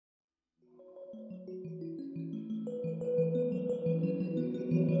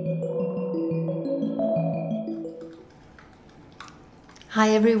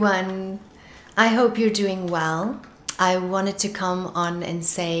Hi everyone, I hope you're doing well. I wanted to come on and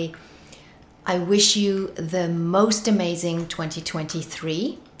say I wish you the most amazing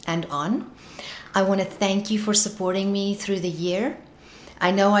 2023 and on. I want to thank you for supporting me through the year.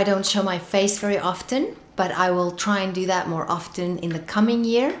 I know I don't show my face very often, but I will try and do that more often in the coming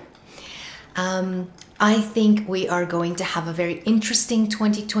year. I think we are going to have a very interesting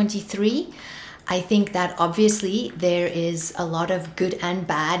 2023. I think that obviously there is a lot of good and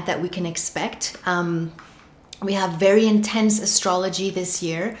bad that we can expect. We have very intense astrology this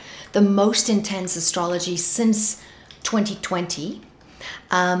year, the most intense astrology since 2020.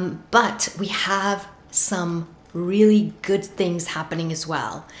 But we have some really good things happening as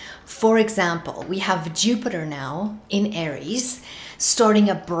well. For example, we have Jupiter now in Aries, starting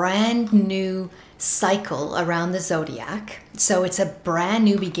a brand new cycle around the zodiac. So it's a brand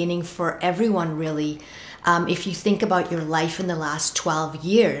new beginning for everyone, really. If you think about your life in the last 12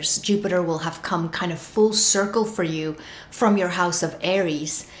 years, Jupiter will have come kind of full circle for you from your house of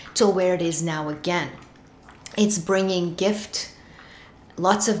Aries to where it is now again. It's bringing gift,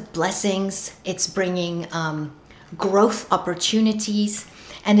 lots of blessings. It's bringing growth opportunities,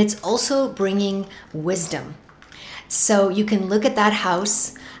 and it's also bringing wisdom. So you can look at that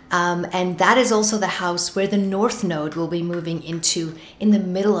house, and that is also the house where the North Node will be moving into in the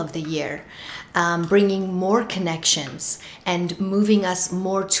middle of the year, bringing more connections and moving us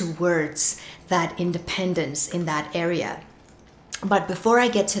more towards that independence in that area. But before I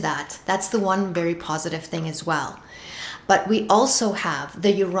get to that, that's the one very positive thing as well. But we also have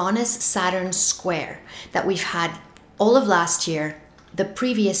the Uranus-Saturn square that we've had all of last year, the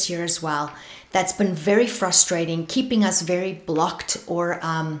previous year as well. That's been very frustrating, keeping us very blocked or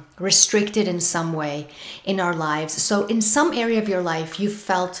restricted in some way in our lives. So in some area of your life, you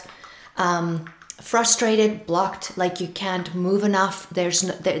felt frustrated, blocked, like you can't move enough.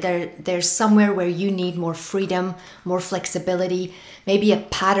 There's somewhere where you need more freedom, more flexibility, maybe a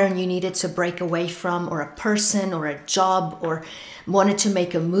pattern you needed to break away from, or a person or a job, or wanted to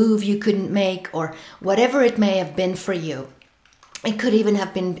make a move you couldn't make, or whatever it may have been for you. It could even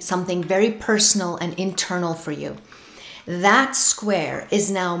have been something very personal and internal for you. That square is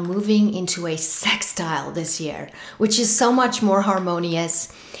now moving into a sextile this year, which is so much more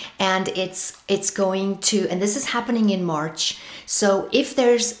harmonious. And it's going to, and this is happening in March. So if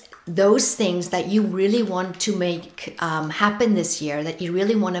there's those things that you really want to make happen this year, that you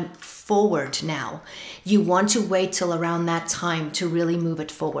really want to forward now, you want to wait till around that time to really move it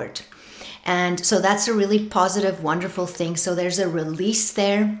forward. And so that's a really positive, wonderful thing. So there's a release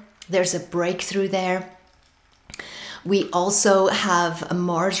there. There's a breakthrough there. We also have a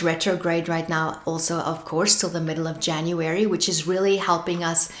Mars retrograde right now, also, of course, till the middle of January, which is really helping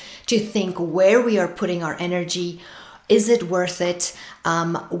us to think where we are putting our energy. Is it worth it?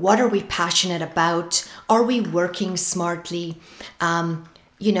 What are we passionate about? Are we working smartly? And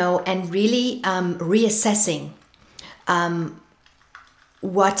really reassessing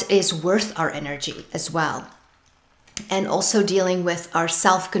what is worth our energy as well. And also dealing with our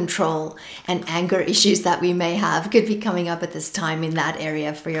self-control and anger issues that we may have could be coming up at this time in that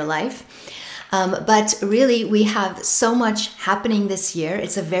area for your life. But really, we have so much happening this year.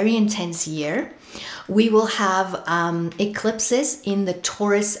 It's a very intense year. We will have eclipses in the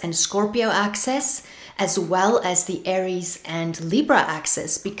Taurus and Scorpio axis, as well as the Aries and Libra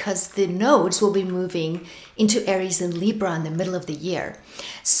axis, because the nodes will be moving into Aries and Libra in the middle of the year.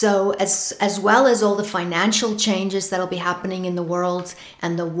 So as well as all the financial changes that'll be happening in the world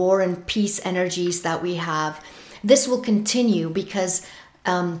and the war and peace energies that we have, this will continue because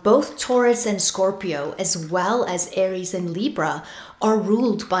both Taurus and Scorpio, as well as Aries and Libra, are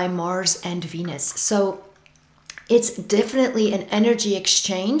ruled by Mars and Venus. So it's definitely an energy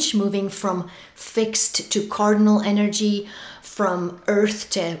exchange, moving from fixed to cardinal energy, from earth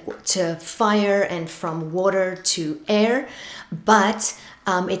to fire, and from water to air. But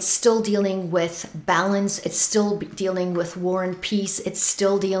it's still dealing with balance. It's still dealing with war and peace. It's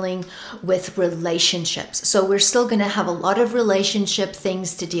still dealing with relationships. So we're still going to have a lot of relationship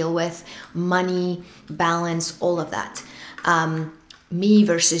things to deal with, money, balance, all of that. Me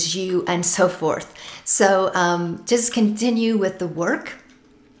versus you, and so forth. So just continue with the work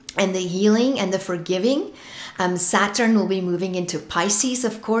and the healing and the forgiving. Saturn will be moving into Pisces,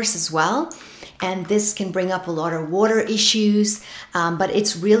 of course, as well. And this can bring up a lot of water issues, but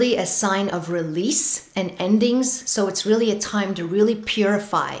it's really a sign of release and endings. So it's really a time to really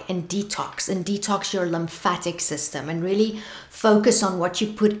purify and detox your lymphatic system, and really focus on what you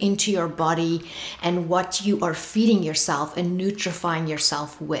put into your body and what you are feeding yourself and nutrifying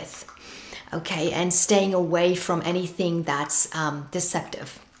yourself with. okay, and staying away from anything that's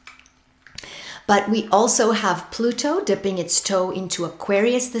deceptive. But we also have Pluto dipping its toe into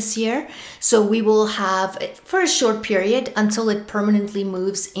Aquarius this year. So we will have, for a short period, until it permanently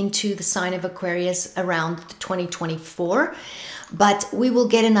moves into the sign of Aquarius around 2024. But we will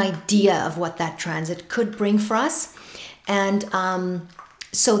get an idea of what that transit could bring for us. And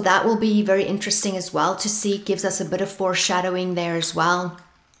so that will be very interesting as well to see. It gives us a bit of foreshadowing there as well.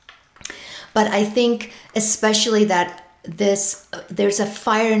 But I think especially that there's a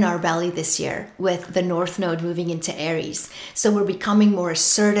fire in our belly this year with the North Node moving into Aries. So we're becoming more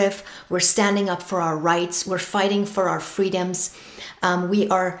assertive. We're standing up for our rights. We're fighting for our freedoms. We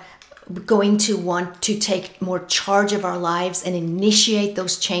are going to want to take more charge of our lives and initiate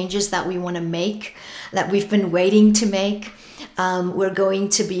those changes that we want to make, that we've been waiting to make. We're going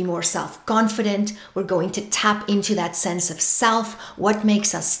to be more self-confident. We're going to tap into that sense of self. What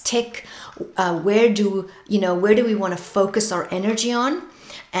makes us tick? Where do we want to focus our energy on?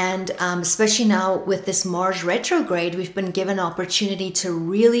 And especially now with this Mars retrograde, we've been given opportunity to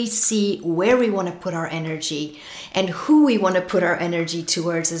really see where we want to put our energy and who we want to put our energy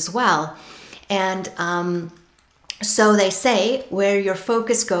towards as well. And so they say where your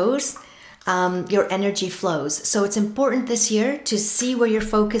focus goes, your energy flows. So it's important this year to see where your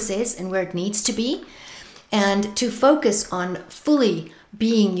focus is and where it needs to be, and to focus on fully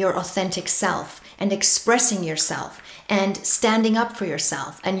being your authentic self and expressing yourself and standing up for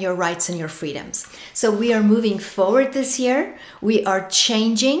yourself and your rights and your freedoms. So we are moving forward this year. We are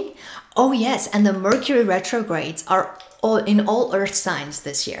changing. Oh yes, and the Mercury retrogrades are in all earth signs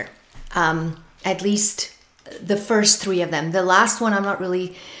this year. At least the first 3 of them. The last one I'm not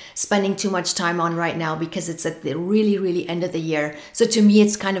really spending too much time on right now because it's at the really end of the year. So to me,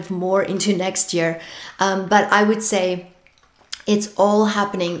 it's kind of more into next year. But I would say it's all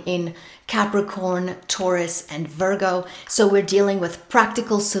happening in Capricorn, Taurus, and Virgo. So we're dealing with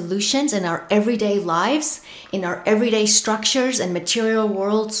practical solutions in our everyday lives, in our everyday structures and material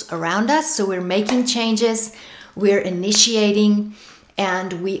worlds around us. So we're making changes, we're initiating,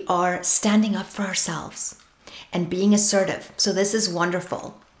 and we are standing up for ourselves and being assertive. So this is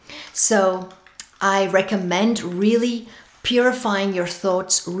wonderful. So I recommend really purifying your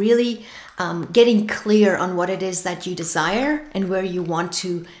thoughts, really getting clear on what it is that you desire and where you want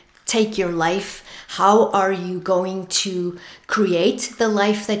to take your life. How are you going to create the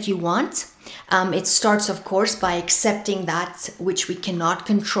life that you want? It starts, of course, by accepting that which we cannot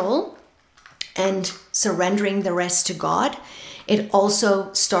control and surrendering the rest to God. It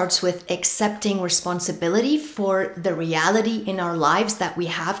also starts with accepting responsibility for the reality in our lives that we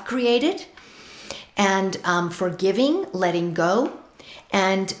have created, and forgiving, letting go,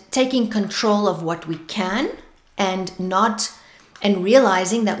 and taking control of what we can, and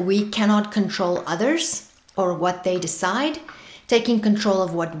realizing that we cannot control others or what they decide, taking control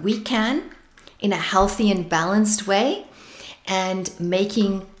of what we can in a healthy and balanced way, and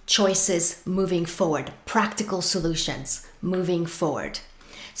making choices moving forward, practical solutions moving forward.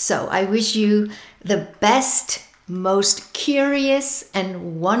 So I wish you the best, most curious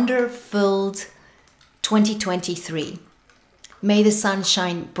and wonder-filled 2023. May the sun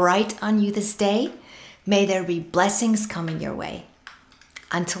shine bright on you this day. May there be blessings coming your way.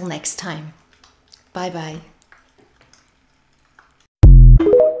 Until next time. Bye-bye.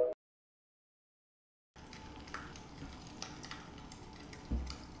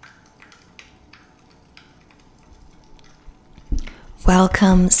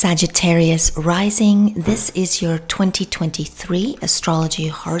 Welcome, Sagittarius rising. This is your 2023 Astrology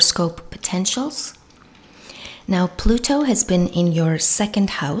Horoscope potentials. Now, Pluto has been in your second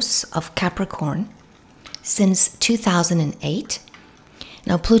house of Capricorn since 2008.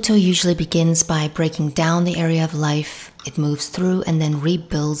 Now, Pluto usually begins by breaking down the area of life. It moves through and then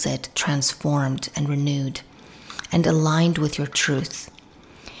rebuilds it, transformed and renewed and aligned with your truth.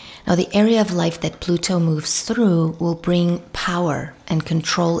 Now, the area of life that Pluto moves through will bring power and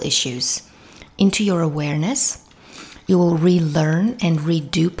control issues into your awareness. You will relearn and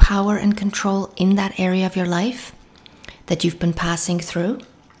redo power and control in that area of your life that you've been passing through.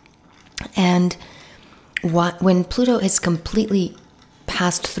 And when Pluto is completely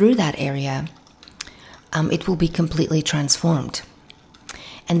passed through that area, it will be completely transformed.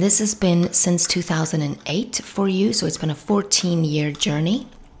 And this has been since 2008 for you, so it's been a 14-year journey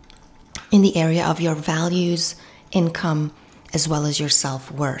in the area of your values, income, as well as your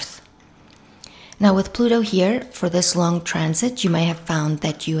self-worth. Now, with Pluto here for this long transit, you may have found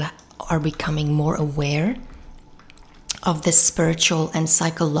that you are becoming more aware of the spiritual and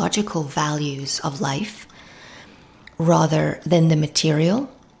psychological values of life rather than the material.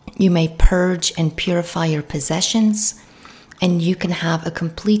 You may purge and purify your possessions, and you can have a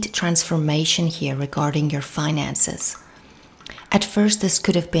complete transformation here regarding your finances. At first, this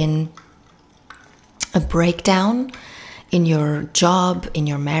could have been a breakdown in your job, in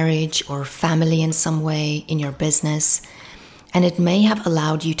your marriage, or family in some way, in your business. And it may have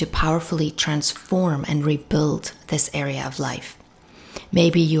allowed you to powerfully transform and rebuild this area of life.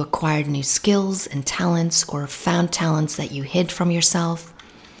 Maybe you acquired new skills and talents, or found talents that you hid from yourself.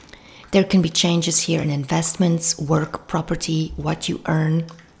 There can be changes here in investments, work, property, what you earn,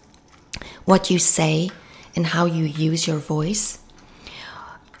 what you say, and how you use your voice.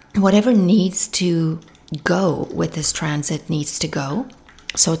 Whatever needs to go with this transit needs to go.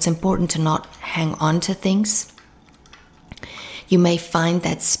 So it's important to not hang on to things. You may find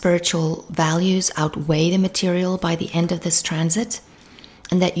that spiritual values outweigh the material by the end of this transit,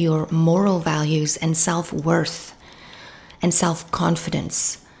 and that your moral values and self-worth and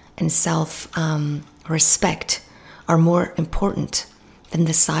self-confidence and self-respect are more important than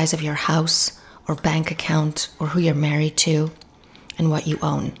the size of your house or bank account or who you're married to and what you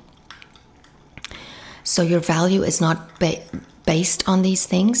own. So your value is not based on these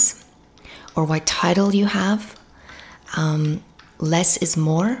things or what title you have. Less is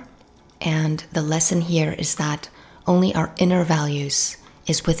more, and the lesson here is that only our inner values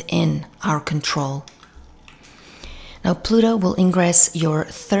is within our control. Now, Pluto will ingress your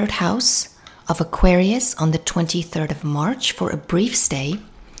third house of Aquarius on the 23rd of March for a brief stay,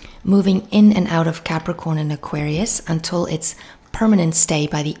 moving in and out of Capricorn and Aquarius until its permanent stay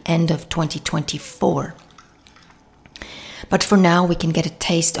by the end of 2024. But for now, we can get a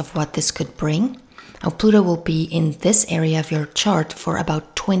taste of what this could bring. Now, Pluto will be in this area of your chart for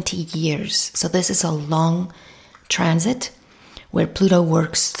about 20 years. So this is a long transit where Pluto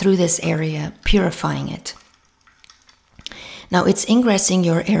works through this area, purifying it. Now, it's ingressing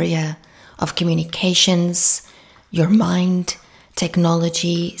your area of communications, your mind,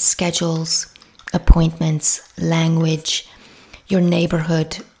 technology, schedules, appointments, language, your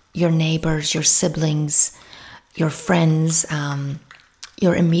neighborhood, your neighbors, your siblings, your friends,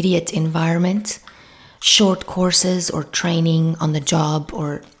 your immediate environment, short courses or training on the job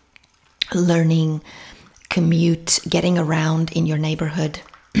or learning, commute, getting around in your neighborhood.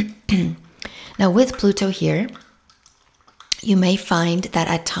 Now, with Pluto here, you may find that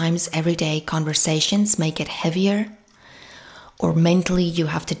at times everyday conversations may get heavier, or mentally you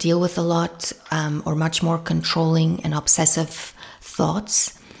have to deal with a lot, or much more controlling and obsessive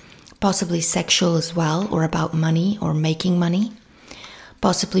thoughts, possibly sexual as well, or about money or making money.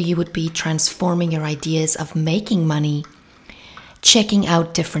 Possibly you would be transforming your ideas of making money, checking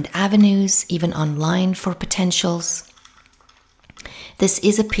out different avenues, even online for potentials. This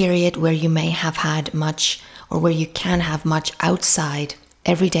is a period where you may have had much, or where you can have much outside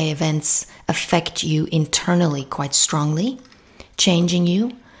everyday events affect you internally quite strongly, changing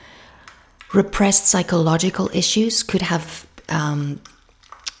you. Repressed psychological issues could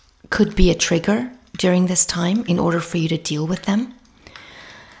be a trigger during this time in order for you to deal with them.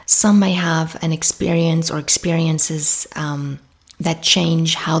 Some may have an experience or experiences that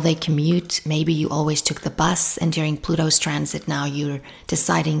change how they commute. Maybe you always took the bus, and during Pluto's transit now you're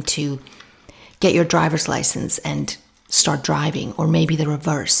deciding to get your driver's license and start driving, or maybe the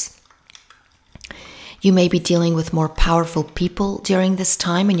reverse. You may be dealing with more powerful people during this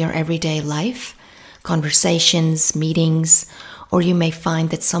time in your everyday life, conversations, meetings, or you may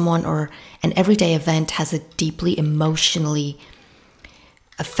find that someone or an everyday event has a deeply emotionally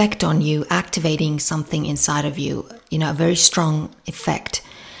effect on you, activating something inside of you, a very strong effect,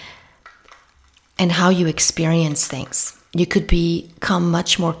 and how you experience things. You could become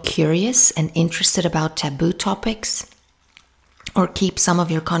much more curious and interested about taboo topics, or keep some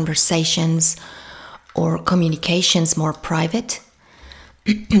of your conversations or communications more private.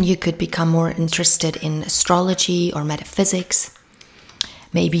 You could become more interested in astrology or metaphysics.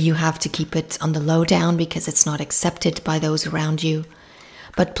 Maybe you have to keep it on the lowdown because it's not accepted by those around you.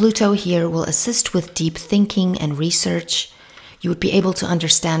 But Pluto here will assist with deep thinking and research. You would be able to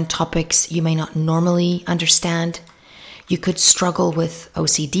understand topics you may not normally understand. You could struggle with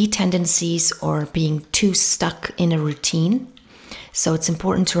OCD tendencies or being too stuck in a routine. So it's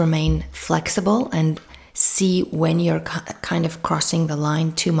important to remain flexible and see when you're kind of crossing the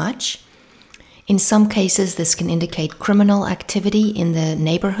line too much. In some cases, this can indicate criminal activity in the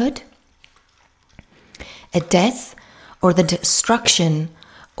neighborhood, a death, or the destruction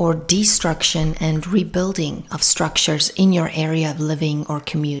or destruction and rebuilding of structures in your area of living or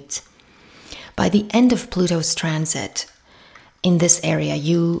commute. By the end of Pluto's transit in this area,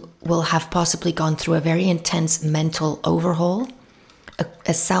 you will have possibly gone through a very intense mental overhaul,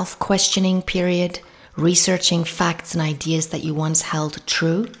 a self-questioning period, researching facts and ideas that you once held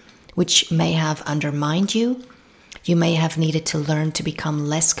true, which may have undermined you. You may have needed to learn to become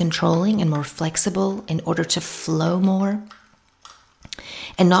less controlling and more flexible in order to flow more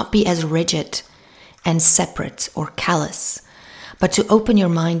and not be as rigid and separate or callous, but to open your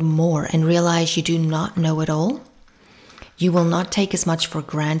mind more and realize you do not know it all. You will not take as much for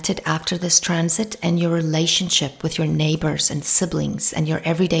granted after this transit, and your relationship with your neighbors and siblings and your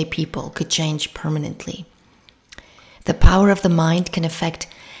everyday people could change permanently. The power of the mind can affect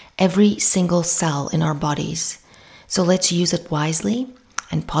every single cell in our bodies, so let's use it wisely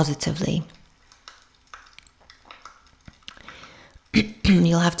and positively.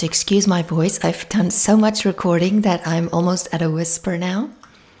 You'll have to excuse my voice. I've done so much recording that I'm almost at a whisper now.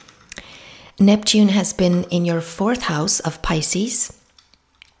 Neptune has been in your 4th house of Pisces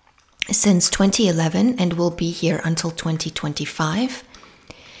since 2011 and will be here until 2025.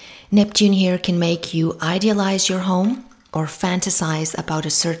 Neptune here can make you idealize your home or fantasize about a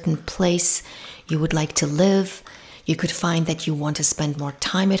certain place you would like to live. You could find that you want to spend more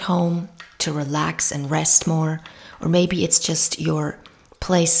time at home, to relax and rest more, or maybe it's just your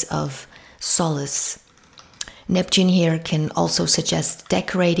place of solace. Neptune here can also suggest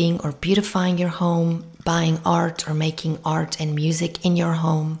decorating or beautifying your home, buying art or making art and music in your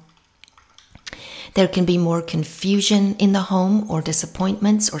home. There can be more confusion in the home or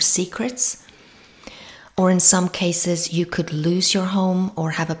disappointments or secrets. Or in some cases, you could lose your home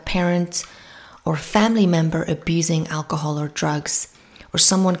or have a parent or family member abusing alcohol or drugs, or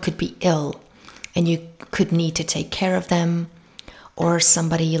someone could be ill and you could need to take care of them, or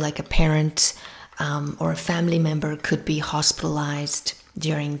somebody like a parent or a family member could be hospitalized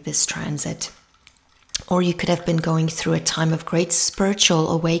during this transit. Or you could have been going through a time of great spiritual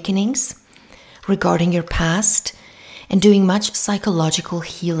awakenings regarding your past and doing much psychological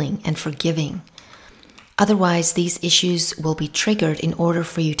healing and forgiving. Otherwise, these issues will be triggered in order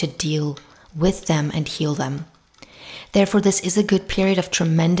for you to deal with them and heal them. Therefore, this is a good period of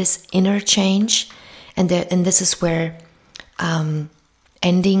tremendous inner change, and this is where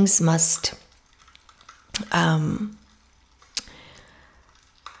endings must,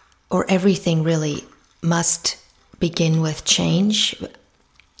 or everything really must begin with change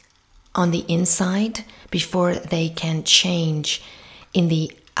on the inside before they can change in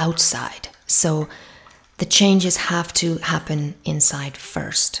the outside. So the changes have to happen inside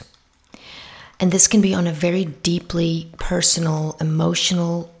first. And this can be on a very deeply personal,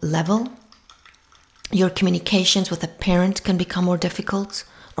 emotional level. Your communications with a parent can become more difficult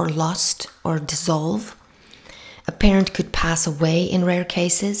or lost or dissolve. A parent could pass away in rare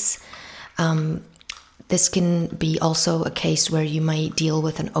cases. This can be also a case where you might deal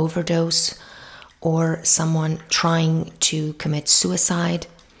with an overdose or someone trying to commit suicide.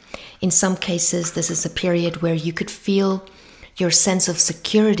 In some cases, this is a period where you could feel your sense of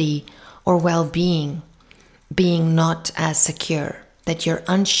security or well-being being not as secure, that you're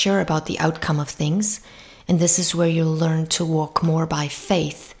unsure about the outcome of things, and this is where you'll learn to walk more by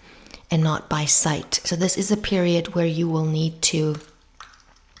faith and not by sight. So this is a period where you will need to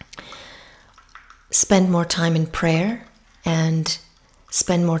spend more time in prayer and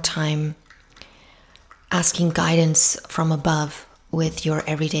spend more time asking guidance from above with your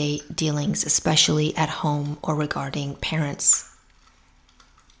everyday dealings, especially at home or regarding parents.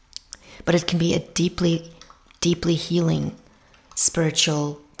 But it can be a deeply, deeply healing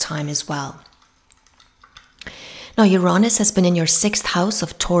spiritual time as well. Now, Uranus has been in your 6th house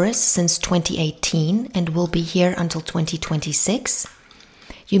of Taurus since 2018 and will be here until 2026.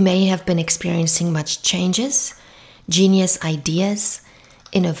 You may have been experiencing much changes, genius ideas,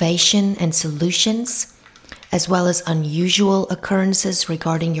 innovation and solutions, as well as unusual occurrences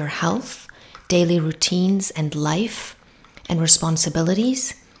regarding your health, daily routines and life and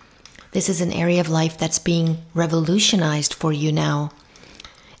responsibilities. This is an area of life that's being revolutionized for you now.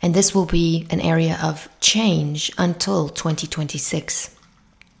 And this will be an area of change until 2026.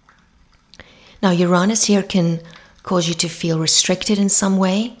 Now, Uranus here can cause you to feel restricted in some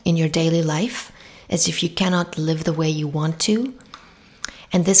way in your daily life, as if you cannot live the way you want to.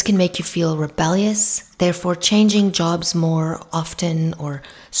 And this can make you feel rebellious. Therefore, changing jobs more often or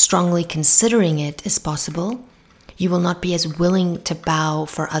strongly considering it is possible. You will not be as willing to bow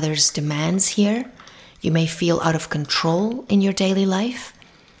for others' demands here. You may feel out of control in your daily life.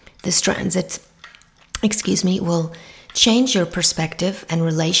 This transit, will change your perspective and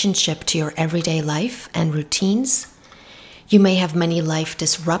relationship to your everyday life and routines. You may have many life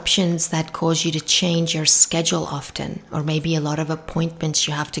disruptions that cause you to change your schedule often, or maybe a lot of appointments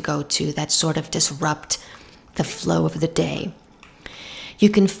you have to go to that sort of disrupt the flow of the day. You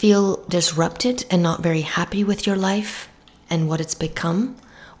can feel disrupted and not very happy with your life and what it's become,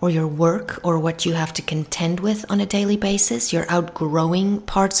 or your work, or what you have to contend with on a daily basis. You're outgrowing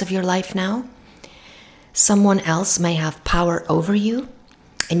parts of your life now. Someone else may have power over you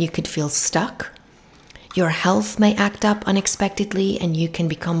and you could feel stuck. Your health may act up unexpectedly and you can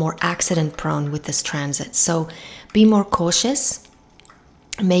become more accident prone with this transit. So be more cautious.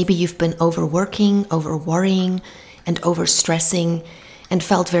 Maybe you've been overworking, over-worrying, and overstressing and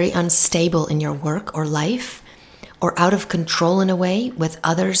felt very unstable in your work or life, or out of control in a way, with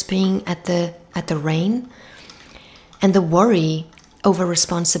others being at the rein. And the worry over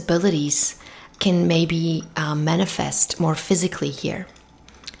responsibilities can maybe manifest more physically here.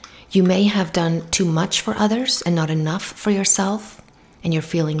 You may have done too much for others and not enough for yourself, and you're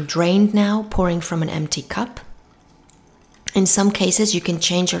feeling drained now, pouring from an empty cup. In some cases, you can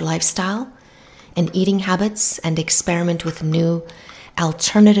change your lifestyle and eating habits and experiment with new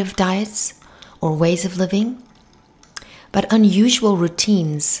alternative diets or ways of living. But unusual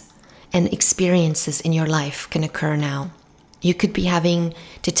routines and experiences in your life can occur now. You could be having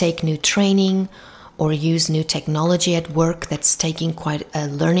to take new training or use new technology at work that's taking quite a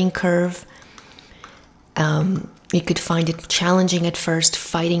learning curve. You could find it challenging at first,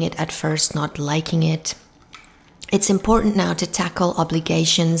 fighting it at first, not liking it. It's important now to tackle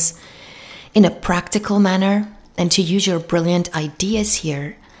obligations in a practical manner and to use your brilliant ideas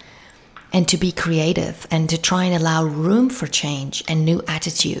here and to be creative and to try and allow room for change and new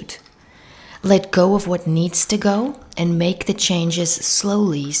attitude. Let go of what needs to go and make the changes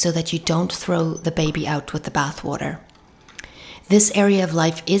slowly so that you don't throw the baby out with the bathwater. This area of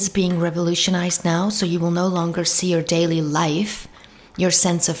life is being revolutionized now, so you will no longer see your daily life, your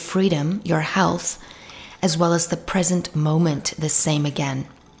sense of freedom, your health, as well as the present moment the same again.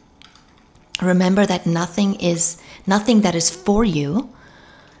 Remember that nothing that is for you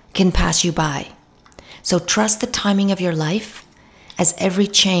can pass you by. So trust the timing of your life, as every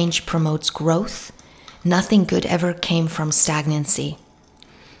change promotes growth. Nothing good ever came from stagnancy.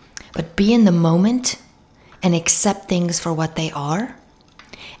 But be in the moment and accept things for what they are,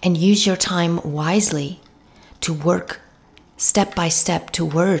 and use your time wisely to work step by step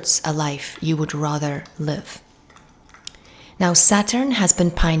towards a life you would rather live. Now, Saturn has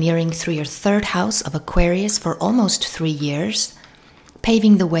been pioneering through your third house of Aquarius for almost 3 years,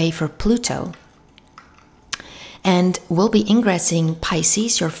 paving the way for Pluto, and will be ingressing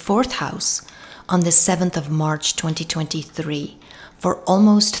Pisces, your fourth house, on the 7th of March 2023 for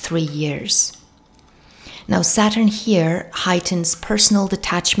almost 3 years. Now, Saturn here heightens personal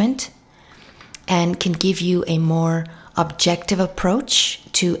detachment and can give you a more objective approach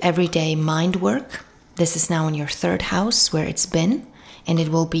to everyday mind work. This is now in your third house where it's been, and it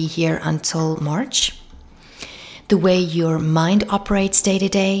will be here until March. The way your mind operates day to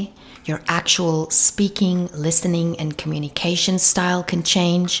day, your actual speaking, listening, and communication style can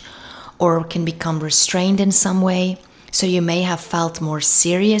change or can become restrained in some way. So you may have felt more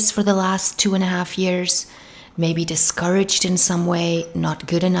serious for the last 2.5 years, maybe discouraged in some way, not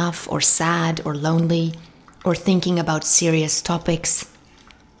good enough, or sad or lonely, or thinking about serious topics,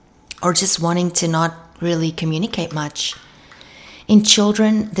 or just wanting to not really communicate much. In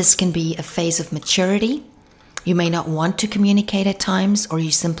children, this can be a phase of maturity. You may not want to communicate at times, or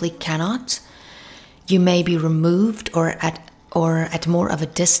you simply cannot. You may be removed or at more of a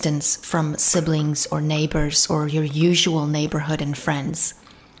distance from siblings or neighbors or your usual neighborhood and friends.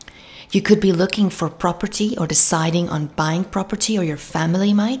 You could be looking for property or deciding on buying property, or your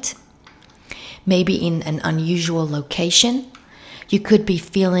family might. Maybe in an unusual location. You could be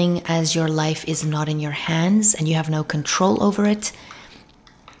feeling as your life is not in your hands and you have no control over it.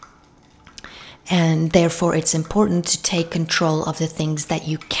 And therefore it's important to take control of the things that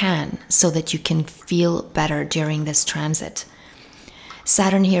you can, so that you can feel better during this transit.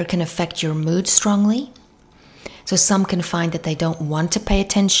 Saturn here can affect your mood strongly. So some can find that they don't want to pay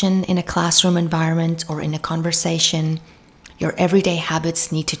attention in a classroom environment or in a conversation. Your everyday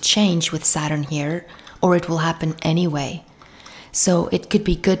habits need to change with Saturn here, or it will happen anyway. So it could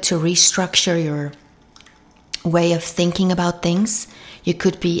be good to restructure your way of thinking about things. You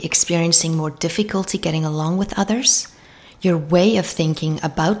could be experiencing more difficulty getting along with others. Your way of thinking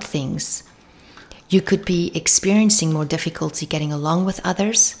about things. You could be experiencing more difficulty getting along with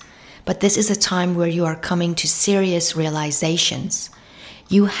others. But this is a time where you are coming to serious realizations.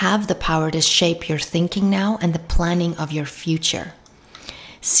 You have the power to shape your thinking now and the planning of your future.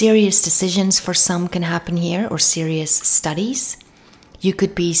 Serious decisions for some can happen here, or serious studies. You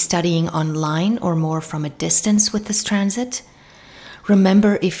could be studying online or more from a distance with this transit.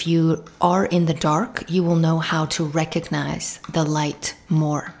 Remember, if you are in the dark, you will know how to recognize the light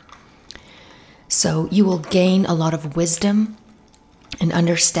more. So you will gain a lot of wisdom and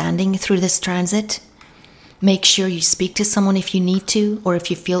understanding through this transit. Make sure you speak to someone if you need to, or if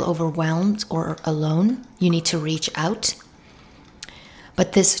you feel overwhelmed or alone, you need to reach out.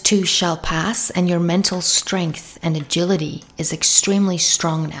 But this too shall pass, and your mental strength and agility is extremely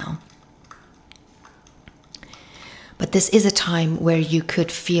strong now. But this is a time where you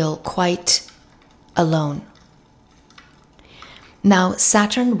could feel quite alone. Now,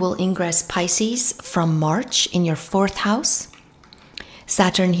 Saturn will ingress Pisces from March in your 4th house.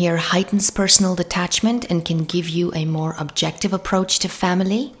 Saturn here heightens personal detachment and can give you a more objective approach to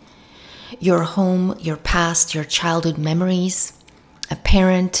family, your home, your past, your childhood memories, a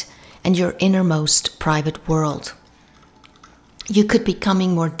parent, and your innermost private world. You could be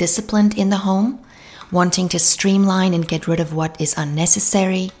becoming more disciplined in the home, wanting to streamline and get rid of what is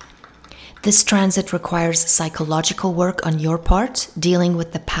unnecessary. This transit requires psychological work on your part, dealing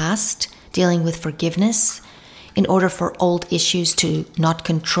with the past, dealing with forgiveness, in order for old issues to not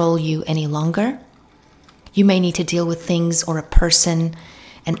control you any longer. You may need to deal with things or a person,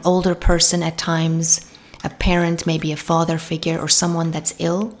 an older person at times, a parent, maybe a father figure, or someone that's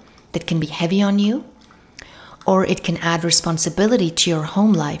ill that can be heavy on you. Or it can add responsibility to your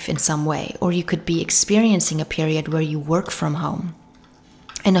home life in some way, or you could be experiencing a period where you work from home.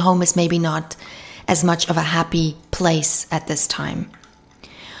 And the home is maybe not as much of a happy place at this time.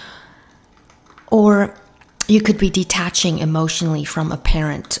 Or you could be detaching emotionally from a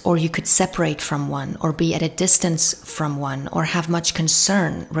parent, or you could separate from one, or be at a distance from one, or have much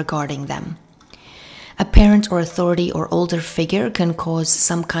concern regarding them. A parent or authority or older figure can cause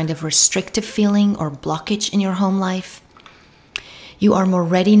some kind of restrictive feeling or blockage in your home life. You are more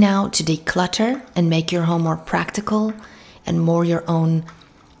ready now to declutter and make your home more practical and more your own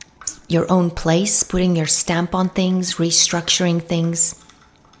place, putting your stamp on things, restructuring things.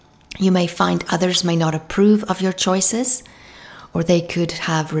 You may find others may not approve of your choices, or they could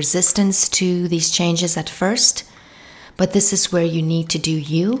have resistance to these changes at first, but this is where you need to do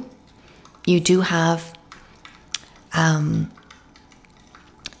you. You do have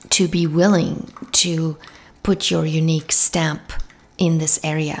to be willing to put your unique stamp in this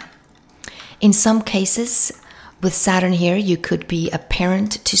area. In some cases, with Saturn here, you could be a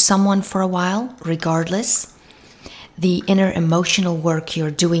parent to someone for a while, regardless. The inner emotional work you're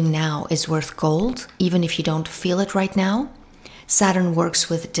doing now is worth gold, even if you don't feel it right now. Saturn works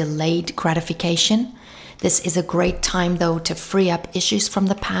with delayed gratification. This is a great time, though, to free up issues from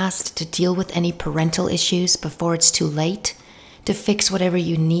the past, to deal with any parental issues before it's too late, to fix whatever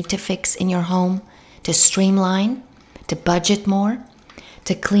you need to fix in your home, to streamline, to budget more,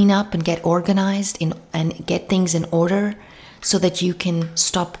 to clean up and get organized and get things in order so that you can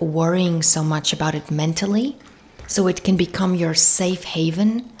stop worrying so much about it mentally, so it can become your safe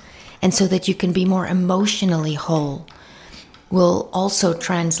haven, and so that you can be more emotionally whole. Will also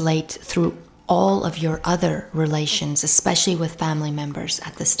translate through all of your other relations, especially with family members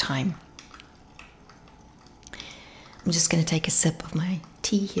at this time. I'm just going to take a sip of my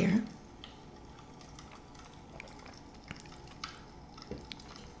tea here.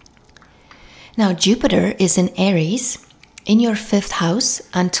 Now, Jupiter is in Aries in your 5th house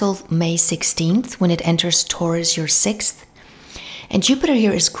until May 16th, when it enters Taurus, your 6th. And Jupiter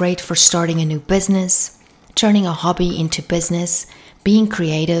here is great for starting a new business, turning a hobby into business, being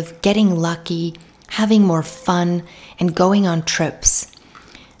creative, getting lucky, having more fun, and going on trips.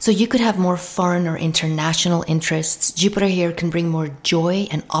 So you could have more foreign or international interests. Jupiter here can bring more joy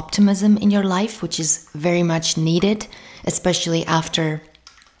and optimism in your life, which is very much needed, especially after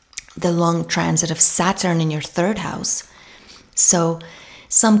the long transit of Saturn in your 3rd house. So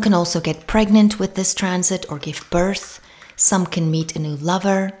some can also get pregnant with this transit or give birth. Some can meet a new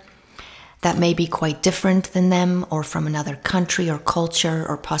lover that may be quite different than them, or from another country or culture,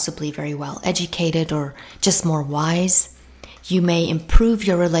 or possibly very well educated or just more wise. You may improve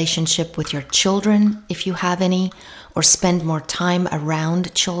your relationship with your children if you have any, or spend more time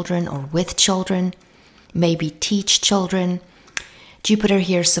around children or with children, maybe teach children. Jupiter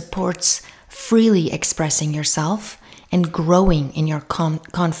here supports freely expressing yourself and growing in your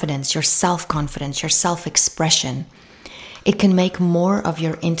confidence, your self-confidence, your self-expression. It can make more of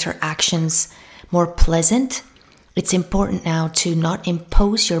your interactions more pleasant. It's important now to not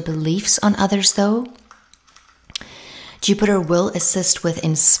impose your beliefs on others, though. Jupiter will assist with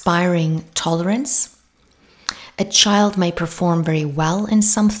inspiring tolerance. A child may perform very well in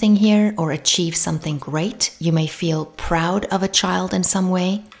something here or achieve something great. You may feel proud of a child in some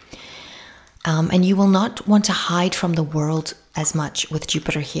way. And you will not want to hide from the world as much with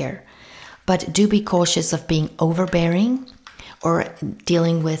Jupiter here. But do be cautious of being overbearing or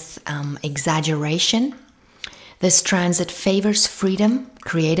dealing with exaggeration. This transit favors freedom,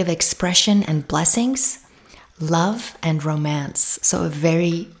 creative expression, and blessings, love and romance. So a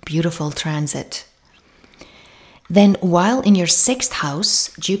very beautiful transit. Then while in your 6th house,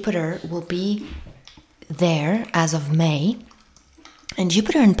 Jupiter will be there as of May. And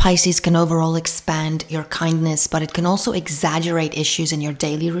Jupiter in Pisces can overall expand your kindness, but it can also exaggerate issues in your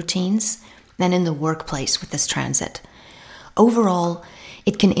daily routines and in the workplace with this transit. Overall,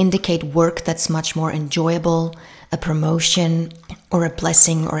 it can indicate work that's much more enjoyable, a promotion or a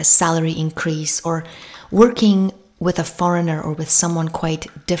blessing or a salary increase, or working with a foreigner or with someone quite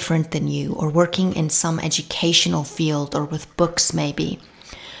different than you, or working in some educational field or with books maybe,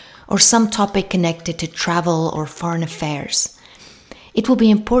 or some topic connected to travel or foreign affairs. It will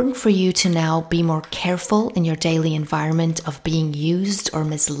be important for you to now be more careful in your daily environment of being used or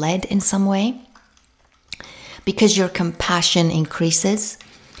misled in some way, because your compassion increases.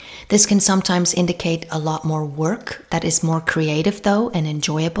 This can sometimes indicate a lot more work that is more creative though and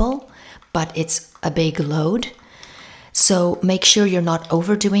enjoyable, but it's a big load. So make sure you're not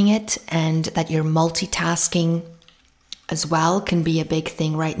overdoing it, and that you're multitasking as well can be a big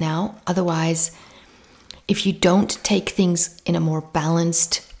thing right now. Otherwise, if you don't take things in a more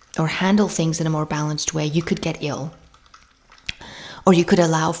balanced or handle things in a more balanced way, you could get ill. Or you could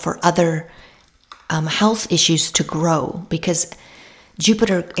allow for other health issues to grow, because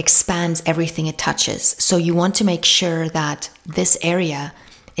Jupiter expands everything it touches. So you want to make sure that this area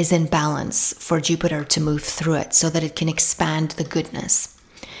is in balance for Jupiter to move through it so that it can expand the goodness.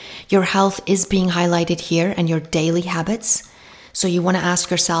 Your health is being highlighted here, and your daily habits. So you want to ask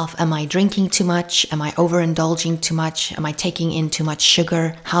yourself, am I drinking too much? Am I overindulging too much? Am I taking in too much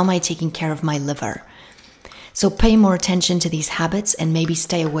sugar? How am I taking care of my liver? So pay more attention to these habits and maybe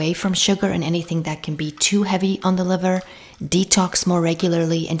stay away from sugar and anything that can be too heavy on the liver. Detox more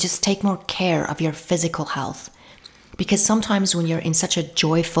regularly and just take more care of your physical health. Because sometimes when you're in such a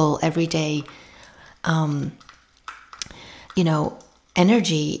joyful, everyday,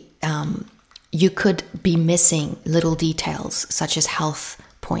 energy, you could be missing little details such as health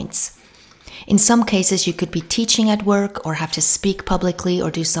points. In some cases, you could be teaching at work or have to speak publicly or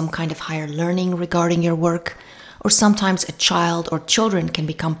do some kind of higher learning regarding your work. Or sometimes a child or children can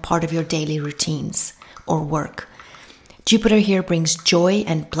become part of your daily routines or work. Jupiter here brings joy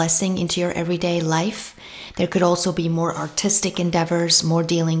and blessing into your everyday life. There could also be more artistic endeavors, more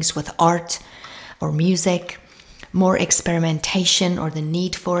dealings with art or music, more experimentation or the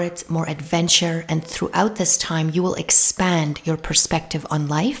need for it, more adventure. And throughout this time, you will expand your perspective on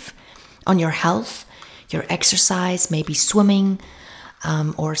life, on your health, your exercise, maybe swimming,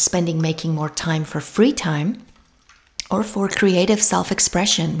 or making more time for free time, or for creative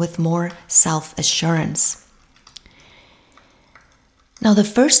self-expression with more self-assurance. Now, the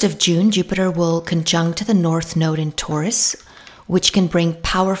 1st of June, Jupiter will conjunct the North Node in Taurus, which can bring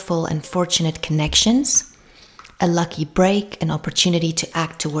powerful and fortunate connections, a lucky break, an opportunity to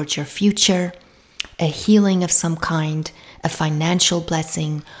act towards your future, a healing of some kind, a financial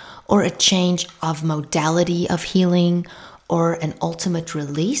blessing, or a change of modality of healing, or an ultimate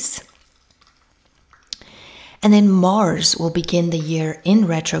release. And then Mars will begin the year in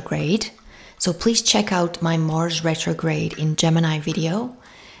retrograde. So please check out my Mars retrograde in Gemini video.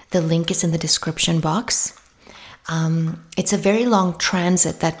 The link is in the description box. It's a very long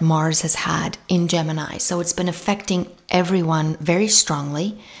transit that Mars has had in Gemini. So it's been affecting everyone very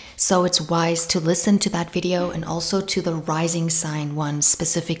strongly. So it's wise to listen to that video and also to the rising sign one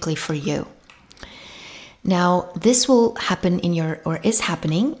specifically for you. Now, this will happen is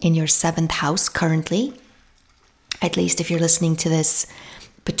happening in your 7th house currently, at least if you're listening to this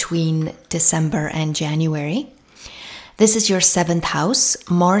between December and January. This is your 7th house.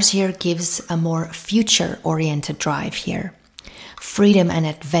 Mars here gives a more future-oriented drive here, freedom and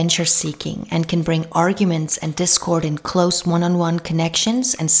adventure seeking, and can bring arguments and discord in close one-on-one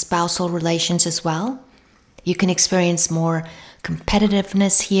connections and spousal relations as well. You can experience more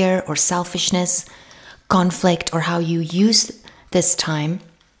competitiveness here or selfishness, conflict, or how you use this time.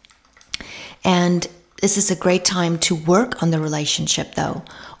 And this is a great time to work on the relationship though,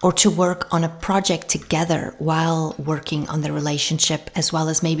 or to work on a project together while working on the relationship, as well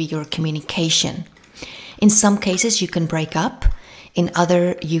as maybe your communication. In some cases, you can break up. In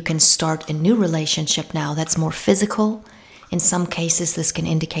other, you can start a new relationship now that's more physical. In some cases, this can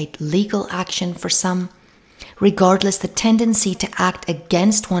indicate legal action for some. Regardless, the tendency to act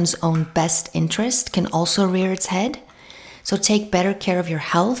against one's own best interest can also rear its head. So take better care of your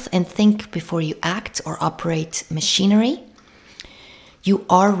health and think before you act or operate machinery. You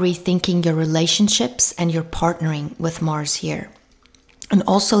are rethinking your relationships and your partnering with Mars here. And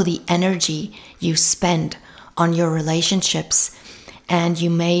also the energy you spend on your relationships, and you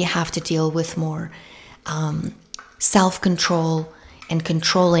may have to deal with more self-control and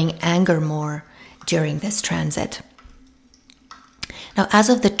controlling anger more during this transit. Now, as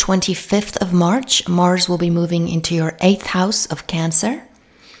of the 25th of March, Mars will be moving into your 8th house of Cancer.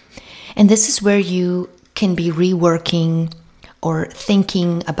 And this is where you can be reworking or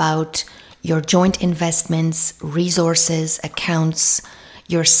thinking about your joint investments, resources, accounts,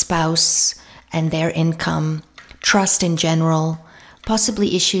 your spouse and their income, trust in general,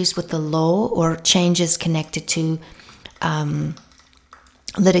 possibly issues with the law or changes connected to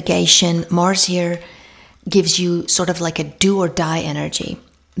litigation. Mars here gives you sort of like a do or die energy.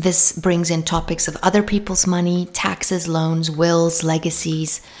 This brings in topics of other people's money, taxes, loans, wills,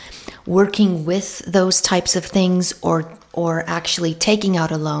 legacies, working with those types of things, or actually taking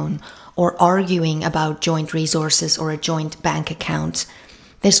out a loan or arguing about joint resources or a joint bank account.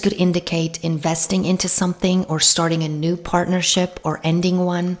 This could indicate investing into something or starting a new partnership or ending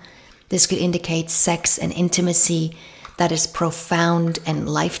one. This could indicate sex and intimacy that is profound and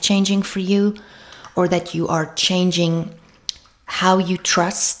life-changing for you, or that you are changing how you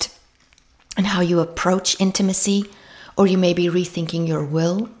trust and how you approach intimacy, or you may be rethinking your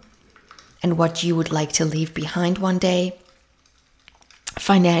will and what you would like to leave behind one day,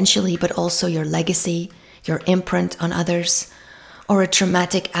 financially, but also your legacy, your imprint on others, or a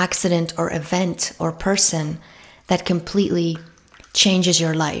traumatic accident or event or person that completely changes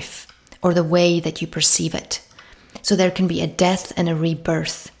your life or the way that you perceive it. So there can be a death and a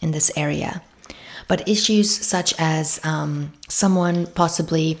rebirth in this area. But issues such as someone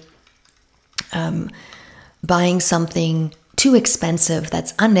possibly buying something too expensive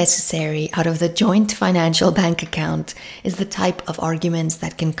that's unnecessary out of the joint financial bank account is the type of arguments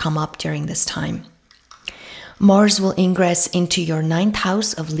that can come up during this time. Mars will ingress into your 9th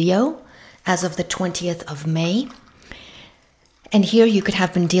house of Leo as of the 20th of May. And here you could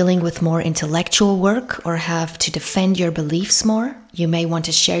have been dealing with more intellectual work or have to defend your beliefs more. You may want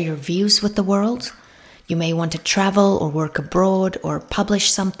to share your views with the world. You may want to travel or work abroad or publish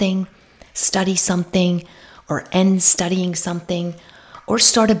something, study something, or end studying something, or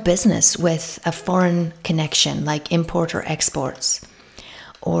start a business with a foreign connection like import or exports,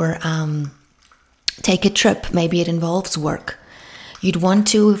 or take a trip. Maybe it involves work. You'd want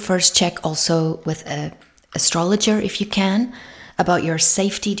to first check also with an astrologer if you can about your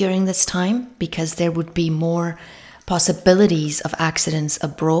safety during this time, because there would be more possibilities of accidents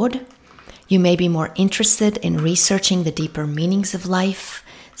abroad. You may be more interested in researching the deeper meanings of life,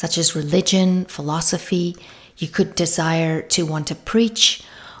 such as religion, philosophy. You could desire to want to preach,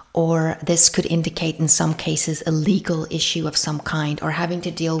 or this could indicate in some cases a legal issue of some kind, or having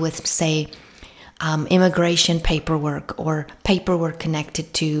to deal with, say, immigration paperwork or paperwork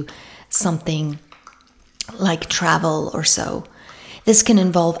connected to something like travel or so. This can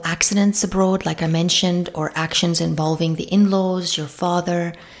involve accidents abroad, like I mentioned, or actions involving the in-laws, your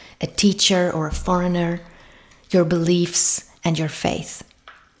father, a teacher or a foreigner, your beliefs and your faith.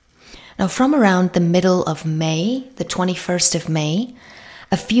 Now, from around the middle of May, the 21st of May,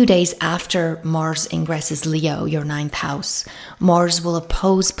 a few days after Mars ingresses Leo, your 9th house, Mars will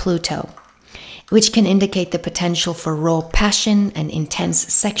oppose Pluto, which can indicate the potential for raw passion and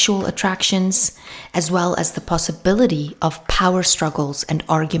intense sexual attractions, as well as the possibility of power struggles and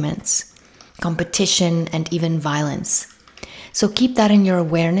arguments, competition, and even violence. So keep that in your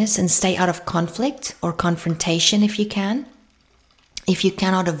awareness and stay out of conflict or confrontation if you can. If you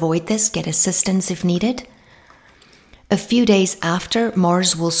cannot avoid this, get assistance if needed. A few days after,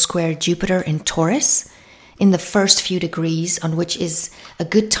 Mars will square Jupiter in Taurus in the first few degrees, on which is a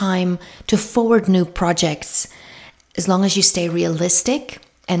good time to forward new projects, as long as you stay realistic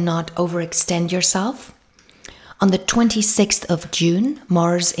and not overextend yourself. On the 26th of June,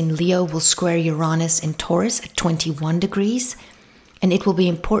 Mars in Leo will square Uranus in Taurus at 21 degrees, and it will be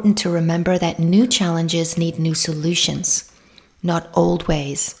important to remember that new challenges need new solutions, not old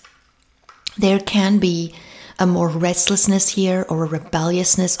ways. There can be a more restlessness here, or a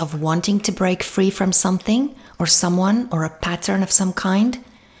rebelliousness of wanting to break free from something or someone or a pattern of some kind.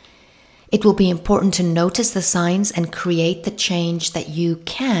 It will be important to notice the signs and create the change that you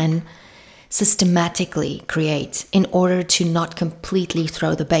can systematically create in order to not completely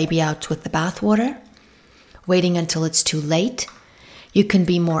throw the baby out with the bathwater, waiting until it's too late. You can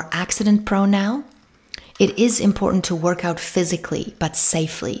be more accident prone now. It is important to work out physically but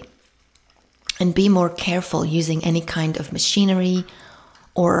safely. and be more careful using any kind of machinery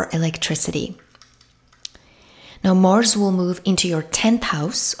or electricity. Now Mars will move into your 10th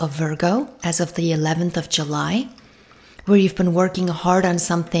house of Virgo as of the 11th of July, where you've been working hard on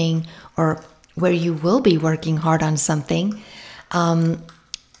something, or where you will be working hard on something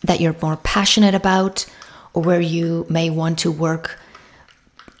that you're more passionate about, or where you may want to work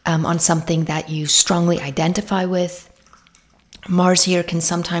on something that you strongly identify with. Mars here can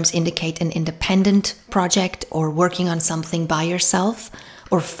sometimes indicate an independent project or working on something by yourself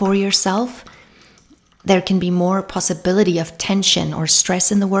or for yourself. There can be more possibility of tension or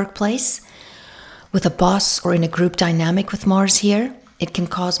stress in the workplace. With a boss or in a group dynamic with Mars here, it can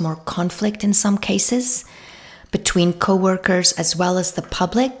cause more conflict in some cases between co-workers as well as the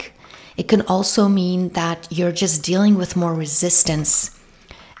public. It can also mean that you're just dealing with more resistance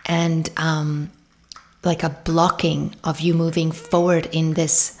and like a blocking of you moving forward in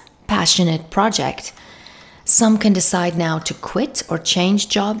this passionate project. Some can decide now to quit or change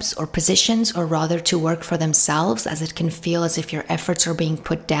jobs or positions, or rather to work for themselves, as it can feel as if your efforts are being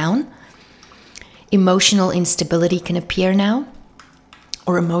put down. Emotional instability can appear now,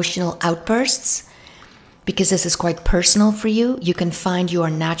 or emotional outbursts, because this is quite personal for you. You can find you are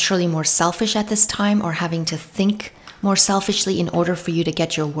naturally more selfish at this time, or having to think more selfishly in order for you to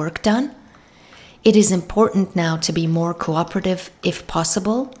get your work done. It is important now to be more cooperative if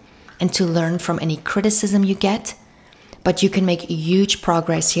possible, and to learn from any criticism you get. But you can make huge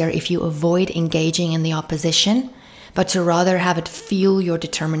progress here if you avoid engaging in the opposition, but to rather have it fuel your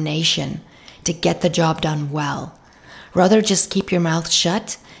determination to get the job done well. Rather just keep your mouth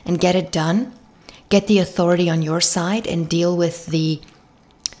shut and get it done. Get the authority on your side and deal with the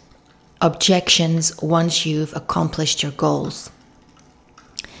objections once you've accomplished your goals.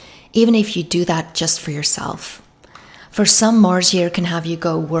 Even if you do that just for yourself. For some, Mars here can have you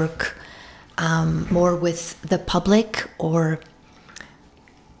go work more with the public, or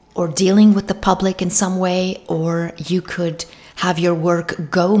dealing with the public in some way, or you could have your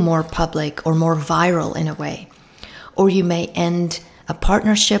work go more public or more viral in a way. Or you may end a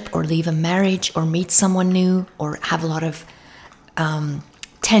partnership or leave a marriage or meet someone new, or have a lot of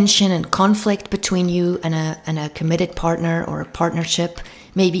tension and conflict between you and a committed partner or a partnership,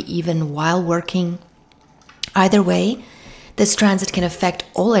 maybe even while working. Either way, this transit can affect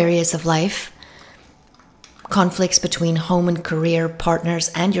all areas of life. Conflicts between home and career, partners,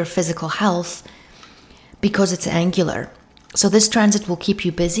 and your physical health, because it's angular. So this transit will keep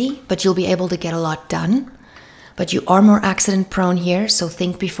you busy, but you'll be able to get a lot done. But you are more accident prone here, so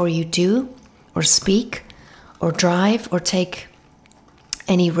think before you do, or speak, or drive, or take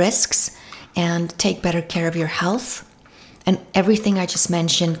any risks, and take better care of your health. And everything I just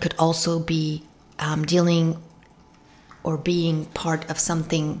mentioned could also be dealing or being part of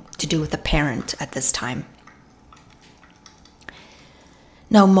something to do with a parent at this time.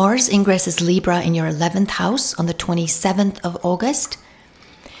 Now Mars ingresses Libra in your 11th house on the 27th of August.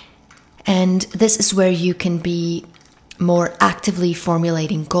 And this is where you can be more actively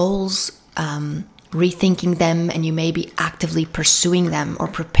formulating goals, rethinking them, and you may be actively pursuing them or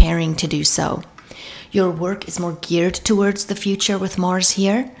preparing to do so. Your work is more geared towards the future with Mars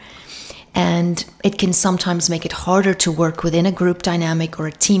here, and it can sometimes make it harder to work within a group dynamic or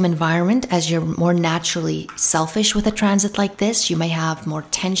a team environment, as you're more naturally selfish with a transit like this. You may have more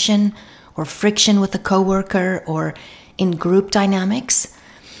tension or friction with a coworker or in group dynamics.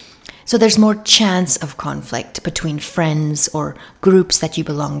 So there's more chance of conflict between friends or groups that you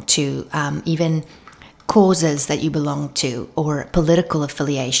belong to, even causes that you belong to, or political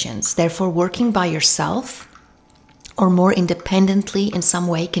affiliations. Therefore, working by yourself or more independently in some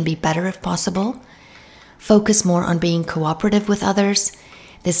way can be better if possible. Focus more on being cooperative with others.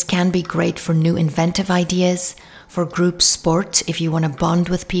 This can be great for new inventive ideas, for group sport if you want to bond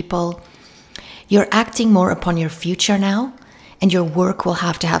with people. You're acting more upon your future now, and your work will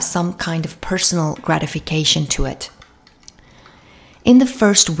have to have some kind of personal gratification to it. In the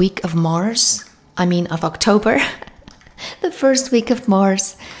first week of October, the first week of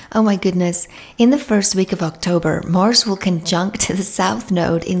Mars, oh my goodness. In the first week of October, Mars will conjunct to the South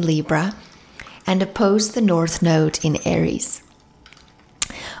Node in Libra and oppose the North Node in Aries.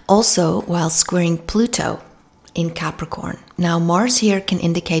 Also, while squaring Pluto in Capricorn. Now, Mars here can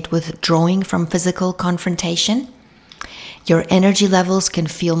indicate withdrawing from physical confrontation. Your energy levels can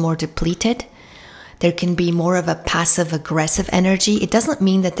feel more depleted. There can be more of a passive-aggressive energy. It doesn't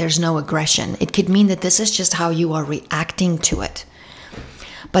mean that there's no aggression. It could mean that this is just how you are reacting to it.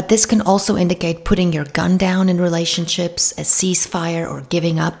 But this can also indicate putting your gun down in relationships, a ceasefire or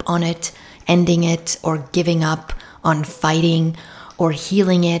giving up on it, ending it, or giving up on fighting, or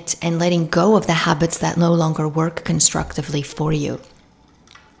healing it and letting go of the habits that no longer work constructively for you.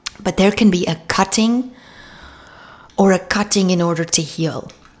 But there can be a cutting or a cutting in order to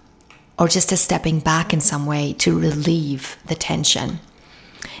heal, or just a stepping back in some way to relieve the tension.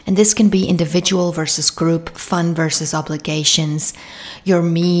 And this can be individual versus group, fun versus obligations, your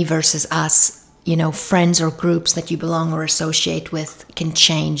me versus us, friends or groups that you belong or associate with can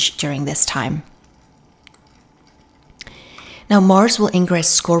change during this time. Now, Mars will ingress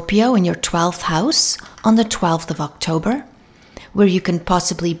Scorpio in your 12th house on the 12th of October, where you can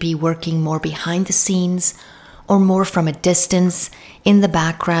possibly be working more behind the scenes or more from a distance, in the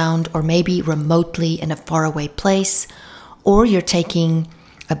background, or maybe remotely in a faraway place, or you're taking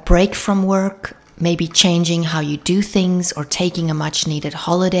a break from work, maybe changing how you do things, or taking a much needed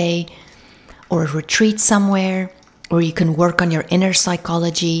holiday, or a retreat somewhere, or you can work on your inner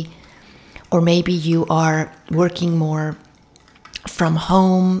psychology, or maybe you are working more from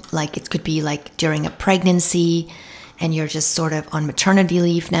home, like it could be like during a pregnancy and you're just sort of on maternity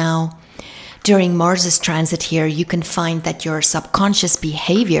leave now. During Mars's transit here, you can find that your subconscious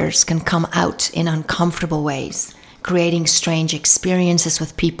behaviors can come out in uncomfortable ways, creating strange experiences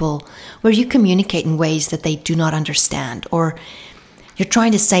with people where you communicate in ways that they do not understand, or you're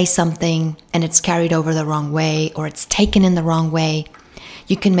trying to say something and it's carried over the wrong way, or it's taken in the wrong way.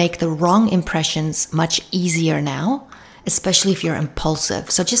 You can make the wrong impressions much easier now, especially if you're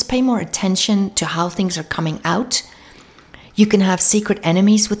impulsive. So just pay more attention to how things are coming out. You can have secret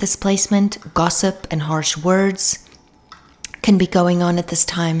enemies with this placement. Gossip and harsh words can be going on at this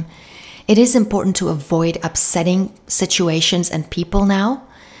time. It is important to avoid upsetting situations and people now.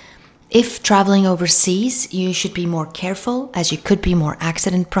 If traveling overseas, you should be more careful, as you could be more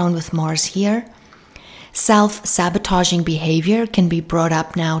accident prone with Mars here. Self-sabotaging behavior can be brought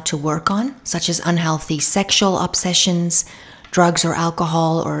up now to work on, such as unhealthy sexual obsessions, drugs or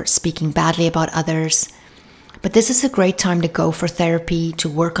alcohol, or speaking badly about others. But this is a great time to go for therapy, to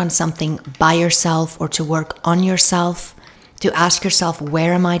work on something by yourself or to work on yourself, to ask yourself,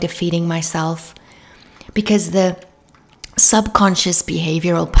 where am I defeating myself? Because the subconscious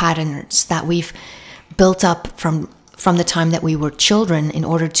behavioral patterns that we've built up from the time that we were children in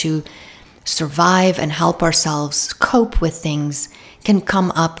order to survive and help ourselves cope with things can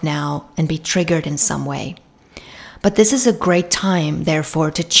come up now and be triggered in some way. But this is a great time,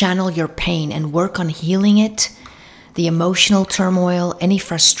 therefore, to channel your pain and work on healing it, the emotional turmoil, any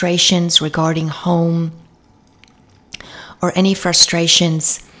frustrations regarding home, or any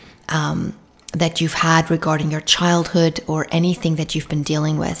frustrations that you've had regarding your childhood or anything that you've been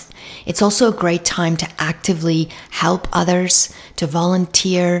dealing with. It's also a great time to actively help others, to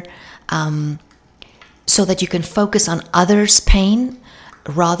volunteer, so that you can focus on others' pain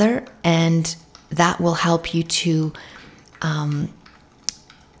rather, and that will help you to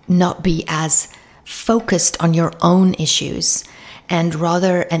not be as focused on your own issues, and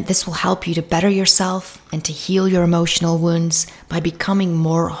this will help you to better yourself and to heal your emotional wounds by becoming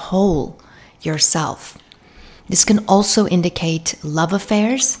more whole yourself. This can also indicate love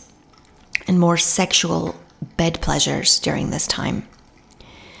affairs and more sexual bed pleasures during this time.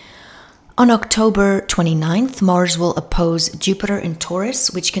 On October 29th, Mars will oppose Jupiter in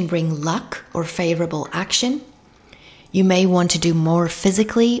Taurus, which can bring luck or favorable action. You may want to do more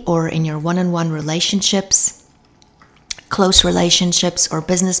physically or in your one-on-one relationships, close relationships, or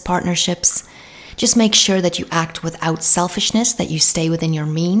business partnerships. Just make sure that you act without selfishness, that you stay within your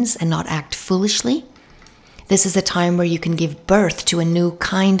means and not act foolishly. This is a time where you can give birth to a new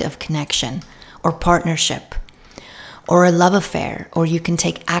kind of connection or partnership, or a love affair, or you can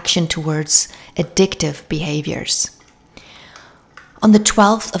take action towards addictive behaviors. On the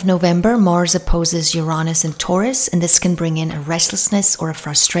 12th of November, Mars opposes Uranus in Taurus, and this can bring in a restlessness or a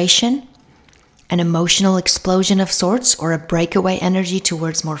frustration, an emotional explosion of sorts, or a breakaway energy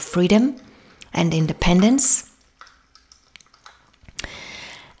towards more freedom and independence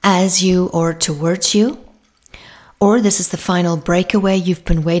as you or towards you. Or this is the final breakaway you've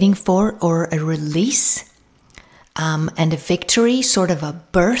been waiting for, or a release and a victory, sort of a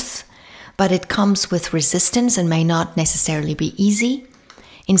birth, but it comes with resistance and may not necessarily be easy.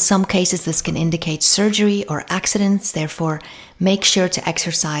 In some cases, this can indicate surgery or accidents. Therefore, make sure to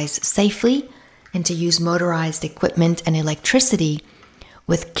exercise safely and to use motorized equipment and electricity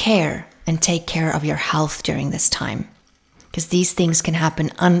with care, and take care of your health during this time, because these things can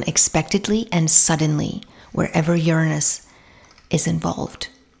happen unexpectedly and suddenly wherever Uranus is involved.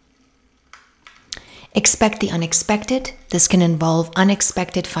 Expect the unexpected. This can involve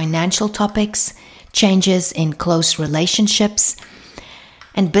unexpected financial topics, changes in close relationships,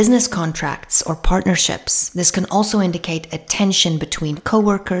 And business contracts or partnerships. This can also indicate a tension between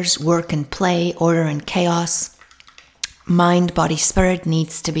co-workers, work and play, order and chaos. Mind, body, spirit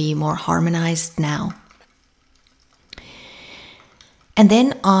needs to be more harmonized now. And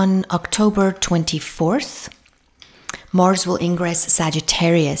then on October 24th, Mars will ingress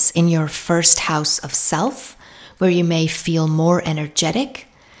Sagittarius in your first house of self, where you may feel more energetic,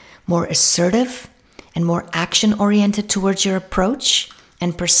 more assertive, and more action-oriented towards your approach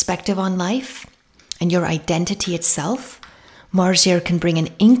and perspective on life and your identity itself. Mars here can bring an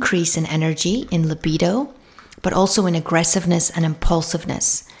increase in energy, in libido, but also in aggressiveness and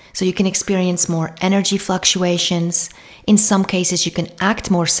impulsiveness. So you can experience more energy fluctuations. In some cases, you can act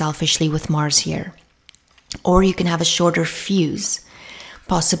more selfishly with Mars here. Or you can have a shorter fuse,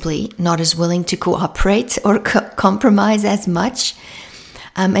 possibly not as willing to cooperate or compromise as much.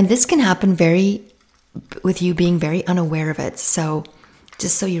 And this can happen with you being very unaware of it. So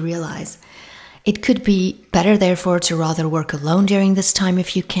just so you realize, it could be better, therefore, to rather work alone during this time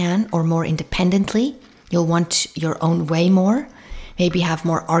if you can, or more independently. You'll want your own way more, maybe have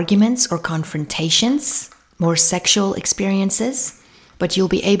more arguments or confrontations, more sexual experiences, but you'll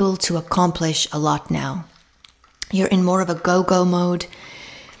be able to accomplish a lot now. You're in more of a go-go mode.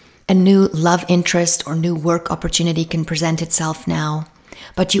 A new love interest or new work opportunity can present itself now,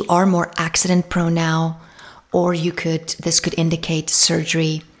 but you are more accident prone now, or this could indicate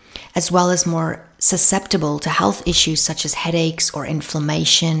surgery, as well as more susceptible to health issues such as headaches or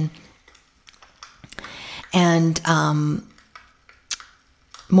inflammation, and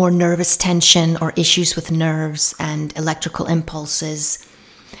more nervous tension or issues with nerves and electrical impulses.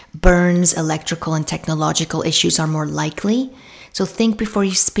 Burns, electrical and technological issues are more likely. So think before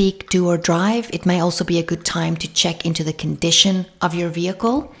you speak, do or drive. It may also be a good time to check into the condition of your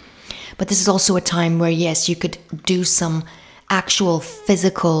vehicle. But this is also a time where, yes, you could do some actual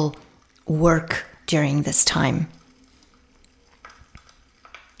physical work during this time.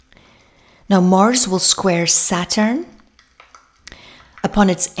 Now, Mars will square Saturn upon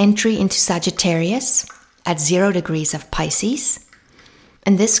its entry into Sagittarius at 0 degrees of Pisces.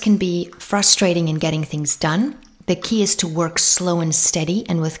 And this can be frustrating in getting things done. The key is to work slow and steady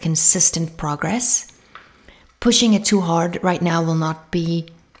and with consistent progress. Pushing it too hard right now will not be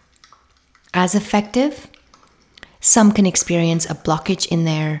as effective. Some can experience a blockage in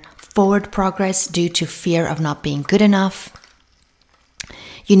their forward progress due to fear of not being good enough.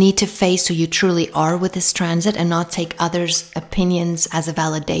 You need to face who you truly are with this transit and not take others' opinions as a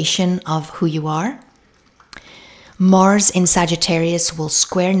validation of who you are. Mars in Sagittarius will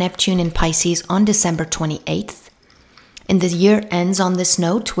square Neptune in Pisces on December 28th. And the year ends on this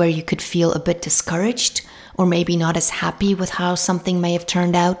note where you could feel a bit discouraged or maybe not as happy with how something may have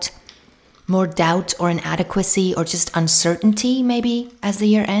turned out. More doubt or inadequacy or just uncertainty maybe as the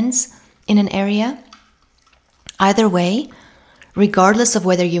year ends in an area. Either way, regardless of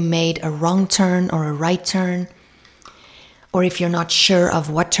whether you made a wrong turn or a right turn, or if you're not sure of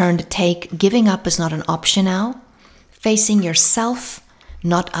what turn to take, giving up is not an option now. Facing yourself,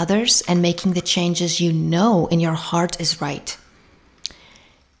 not others, and making the changes you know in your heart is right.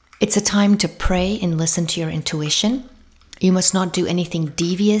 It's a time to pray and listen to your intuition. You must not do anything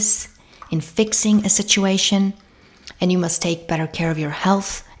devious in fixing a situation, and you must take better care of your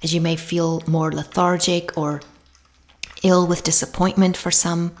health, as you may feel more lethargic or ill with disappointment for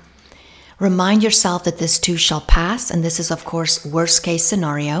some. Remind yourself that this too shall pass, and this is of course worst case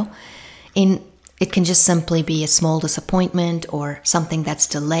scenario. It can just simply be a small disappointment or something that's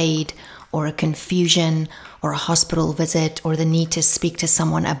delayed, or a confusion or a hospital visit, or the need to speak to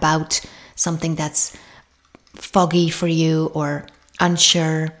someone about something that's foggy for you or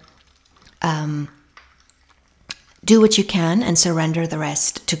unsure. Do what you can and surrender the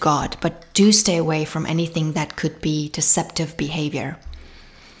rest to God, but do stay away from anything that could be deceptive behavior.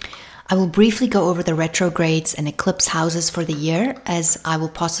 I will briefly go over the retrogrades and eclipse houses for the year, as I will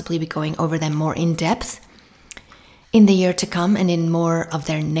possibly be going over them more in depth in the year to come and in more of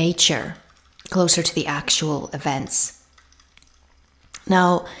their nature, closer to the actual events.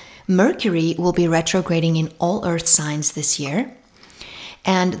 Now, Mercury will be retrograding in all Earth signs this year,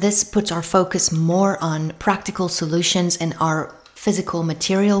 and this puts our focus more on practical solutions in our physical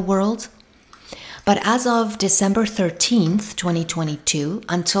material world. But as of December 13th, 2022,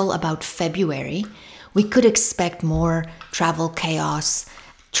 until about February, we could expect more travel chaos,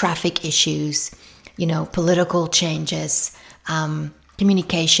 traffic issues, political changes,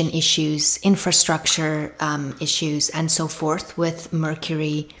 communication issues, infrastructure issues, and so forth, with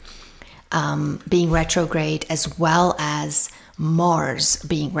Mercury being retrograde, as well as Mars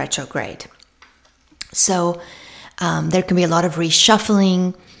being retrograde. So There can be a lot of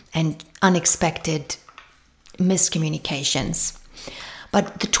reshuffling and unexpected miscommunications.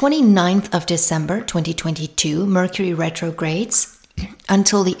 But the 29th of December 2022, Mercury retrogrades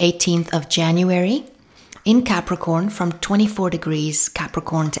until the 18th of January in Capricorn, from 24 degrees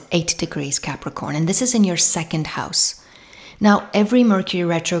Capricorn to 8 degrees Capricorn. And this is in your second house. Now, every Mercury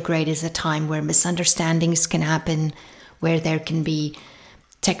retrograde is a time where misunderstandings can happen, where there can be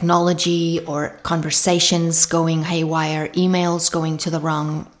technology or conversations going haywire, emails going to the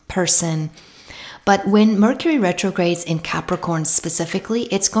wrong person. But when Mercury retrogrades in Capricorn specifically,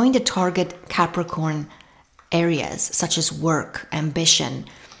 it's going to target Capricorn areas such as work, ambition,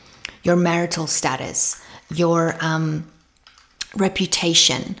 your marital status, your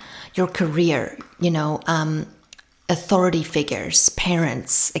reputation, your career, authority figures,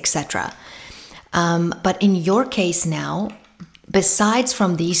 parents, etc. But in your case now, besides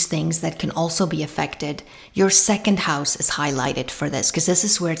from these things that can also be affected, your second house is highlighted for this, because this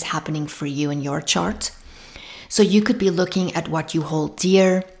is where it's happening for you in your chart. So you could be looking at what you hold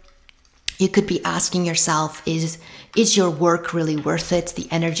dear. You could be asking yourself, is your work really worth it? The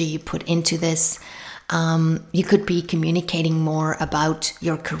energy you put into this. You could be communicating more about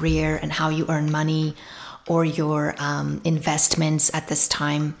your career and how you earn money, or your investments at this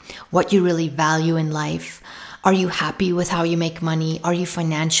time, what you really value in life. Are you happy with how you make money? Are you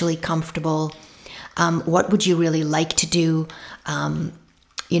financially comfortable? What would you really like to do?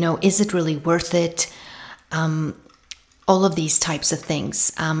 Is it really worth it? All of these types of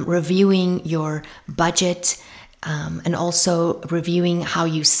things. Reviewing your budget and also reviewing how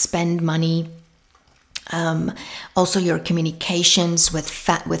you spend money. Also, your communications with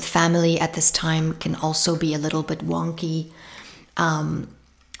family at this time can also be a little bit wonky.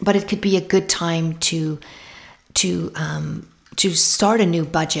 But it could be a good time to start a new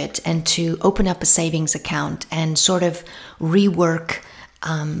budget and to open up a savings account and sort of rework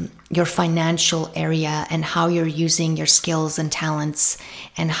your financial area and how you're using your skills and talents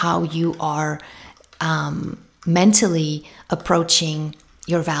and how you are mentally approaching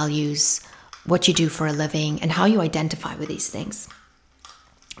your values, what you do for a living, and how you identify with these things.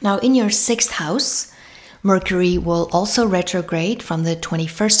 Now, in your sixth house, Mercury will also retrograde from the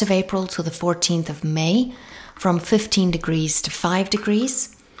 21st of April to the 14th of May, from 15 degrees to 5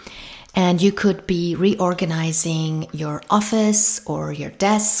 degrees. And you could be reorganizing your office or your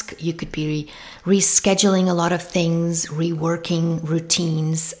desk. You could be rescheduling a lot of things, reworking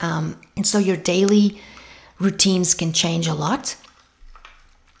routines. And so your daily routines can change a lot.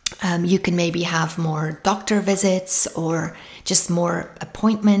 You can maybe have more doctor visits or just more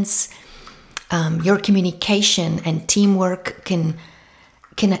appointments. Your communication and teamwork can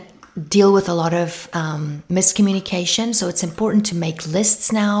deal with a lot of miscommunication. So it's important to make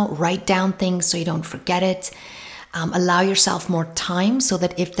lists now, write down things so you don't forget it. Allow yourself more time so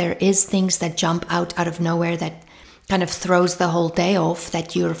that if there is things that jump out of nowhere that kind of throws the whole day off,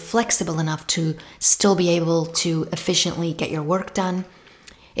 that you're flexible enough to still be able to efficiently get your work done.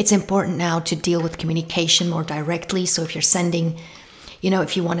 It's important now to deal with communication more directly. So if you're sending,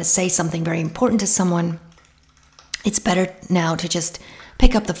 if you want to say something very important to someone, it's better now to just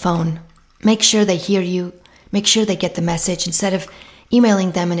pick up the phone, make sure they hear you, make sure they get the message, instead of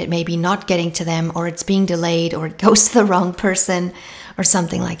emailing them and it may be not getting to them, or it's being delayed, or it goes to the wrong person, or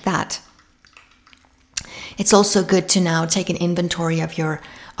something like that. It's also good to now take an inventory of your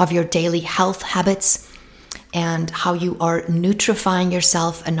daily health habits and how you are nutrifying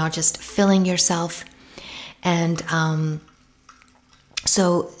yourself and not just filling yourself. And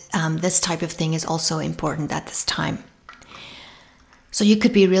this type of thing is also important at this time. So you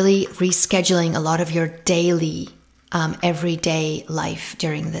could be really rescheduling a lot of your daily, everyday life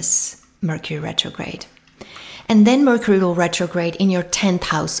during this Mercury retrograde. And then Mercury will retrograde in your 10th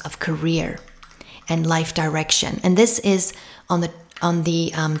house of career and life direction. And this is on the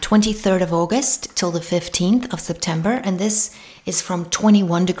 23rd of August till the 15th of September. And this is from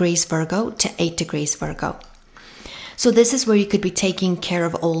 21 degrees Virgo to 8 degrees Virgo. So this is where you could be taking care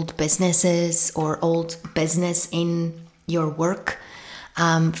of old businesses or old business in your work.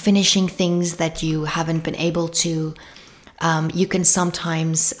 Finishing things that you haven't been able to. You can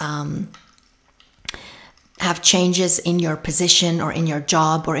sometimes have changes in your position or in your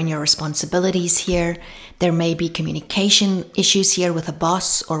job or in your responsibilities here. There may be communication issues here with a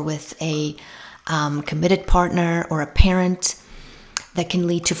boss or with a committed partner or a parent that can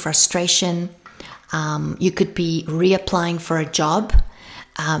lead to frustration. You could be reapplying for a job.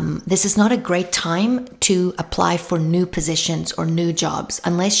 This is not a great time to apply for new positions or new jobs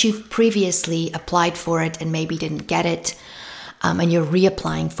unless you've previously applied for it and maybe didn't get it. and you're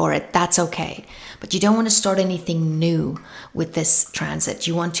reapplying for it, that's okay. But you don't want to start anything new with this transit.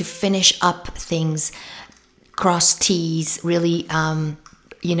 You want to finish up things, cross T's, really,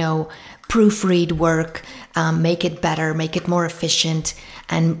 proofread work, make it better, make it more efficient,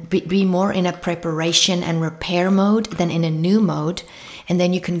 and be more in a preparation and repair mode than in a new mode. And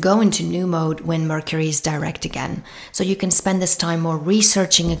then you can go into new mode when Mercury is direct again. So you can spend this time more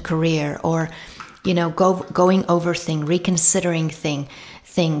researching a career, or, going over things, reconsidering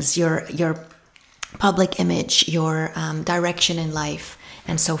things, your public image, your direction in life,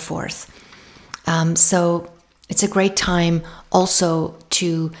 and so forth. So it's a great time also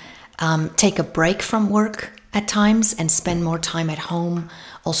to take a break from work at times and spend more time at home,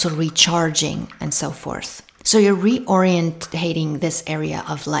 also recharging and so forth. So you're reorientating this area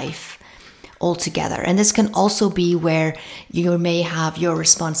of life altogether. And this can also be where you may have your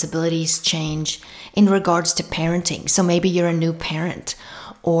responsibilities change in regards to parenting. So maybe you're a new parent,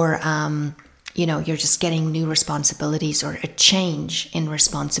 or you're just getting new responsibilities, or a change in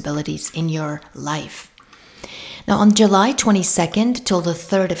responsibilities in your life. Now on July 22nd till the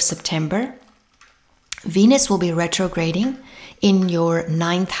 3rd of September, Venus will be retrograding in your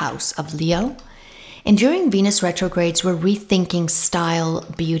 9th house of Leo. And during Venus retrogrades, we're rethinking style,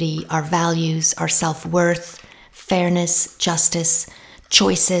 beauty, our values, our self-worth, fairness, justice,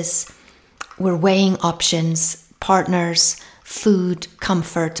 choices. We're weighing options, partners, food,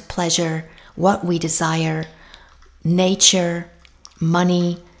 comfort, pleasure, what we desire, nature,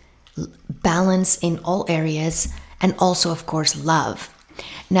 money, balance in all areas, and also, of course, love.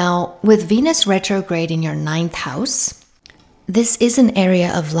 Now, with Venus retrograde in your 9th house, this is an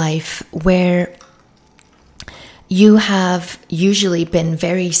area of life where you have usually been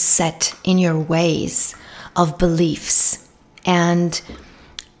very set in your ways of beliefs and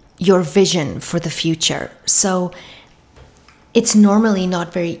your vision for the future. So it's normally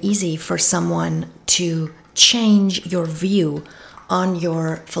not very easy for someone to change your view on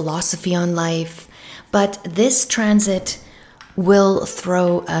your philosophy on life. But this transit will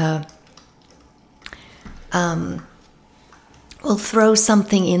throw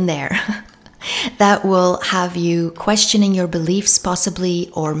something in there that will have you questioning your beliefs possibly,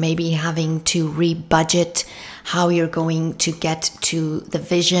 or maybe having to rebudget how you're going to get to the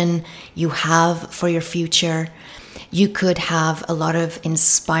vision you have for your future. You could have a lot of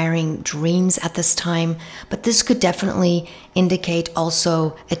inspiring dreams at this time, but this could definitely indicate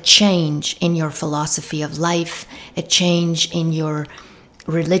also a change in your philosophy of life, a change in your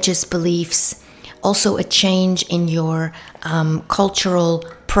religious beliefs, also a change in your cultural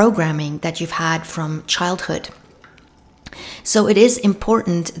programming that you've had from childhood. So it is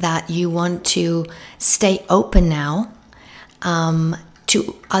important that you want to stay open now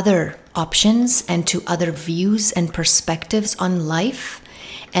to other options and to other views and perspectives on life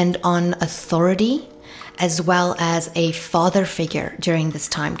and on authority, as well as a father figure during this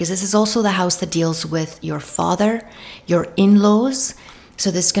time, because this is also the house that deals with your father, your in-laws.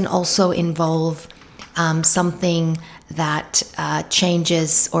 So this can also involve something that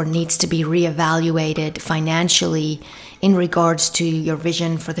changes or needs to be reevaluated financially in regards to your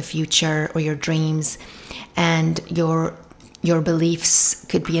vision for the future or your dreams, and your beliefs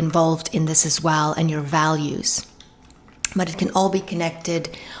could be involved in this as well, and your values. But it can all be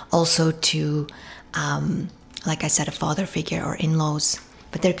connected also to, like I said, a father figure or in-laws.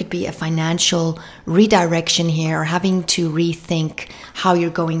 But there could be a financial redirection here, or having to rethink how you're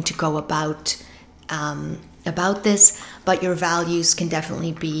going to go about this. But your values can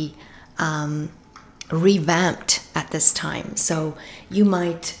definitely be revamped at this time. So you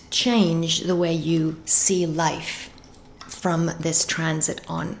might change the way you see life from this transit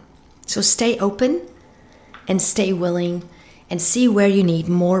on. So stay open and stay willing, and see where you need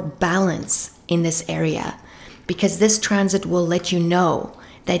more balance in this area, because this transit will let you know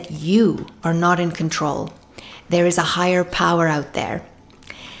that you are not in control. There is a higher power out there.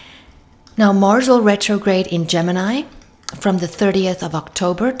 Now, Mars will retrograde in Gemini from the 30th of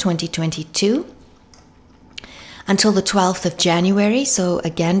October 2022 until the 12th of January. So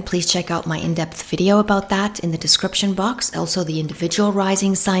again, please check out my in-depth video about that in the description box, also the individual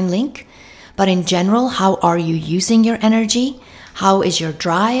rising sign link. But in general, how are you using your energy? How is your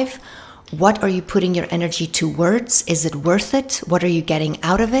drive? What are you putting your energy towards? Is it worth it? What are you getting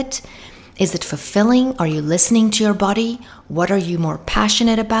out of it? Is it fulfilling? Are you listening to your body? What are you more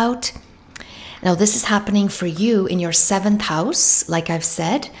passionate about? Now, this is happening for you in your 7th house, like I've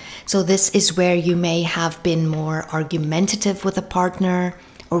said. So this is where you may have been more argumentative with a partner,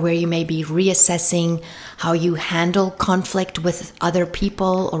 or where you may be reassessing how you handle conflict with other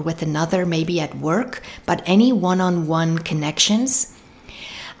people or with another, maybe at work, but any one-on-one connections.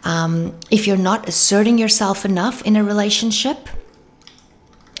 If you're not asserting yourself enough in a relationship,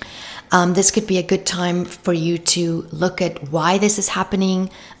 this could be a good time for you to look at why this is happening,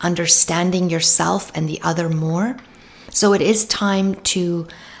 understanding yourself and the other more. So it is time to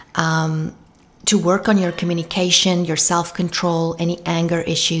work on your communication, your self-control, any anger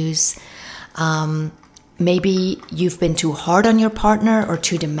issues. Maybe you've been too hard on your partner or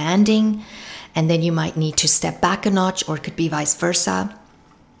too demanding, and then you might need to step back a notch, or it could be vice versa.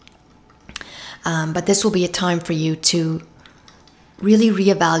 But this will be a time for you to really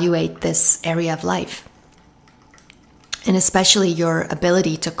reevaluate this area of life, and especially your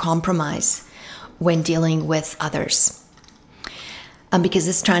ability to compromise when dealing with others. Because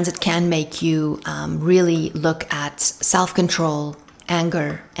this transit can make you really look at self-control,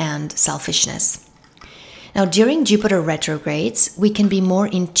 anger, and selfishness. Now, during Jupiter retrogrades, we can be more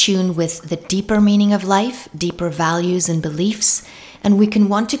in tune with the deeper meaning of life, deeper values and beliefs, and we can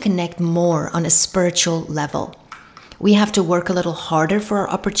want to connect more on a spiritual level. We have to work a little harder for our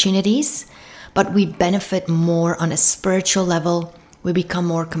opportunities, but we benefit more on a spiritual level. We become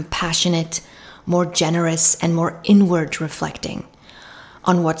more compassionate, more generous, and more inward reflecting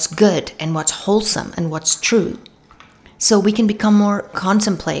on what's good and what's wholesome and what's true. So we can become more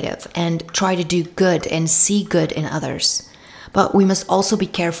contemplative and try to do good and see good in others. But we must also be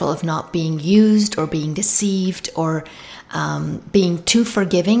careful of not being used or being deceived or being too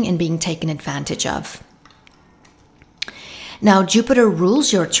forgiving and being taken advantage of. Now, Jupiter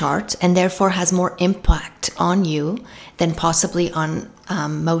rules your chart and therefore has more impact on you than possibly on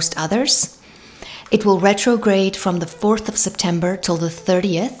most others. It will retrograde from the 4th of September till the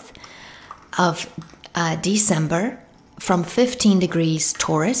 30th of December, from 15 degrees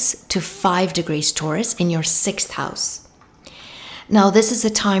Taurus to 5 degrees Taurus in your 6th house. Now, this is a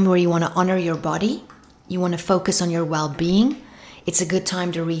time where you want to honor your body. You want to focus on your well-being. It's a good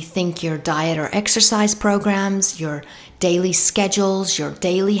time to rethink your diet or exercise programs, your daily schedules, your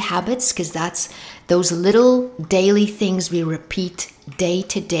daily habits, because that's those little daily things we repeat day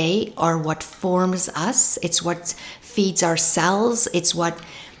to day are what forms us. It's what feeds our cells. It's what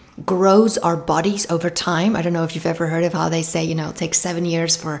grows our bodies over time. I don't know if you've ever heard of how they say, it takes 7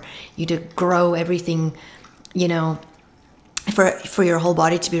 years for you to grow everything, for your whole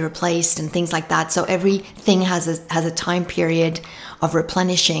body to be replaced and things like that. So everything has a time period of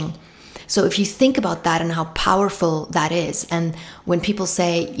replenishing. So if you think about that and how powerful that is, and when people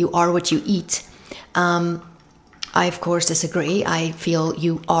say you are what you eat, I of course disagree. I feel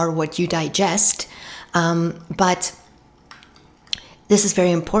you are what you digest, but this is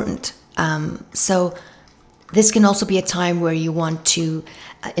very important. So this can also be a time where you want to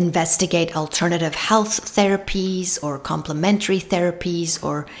investigate alternative health therapies or complementary therapies,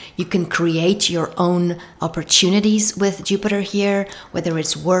 or you can create your own opportunities with Jupiter here, whether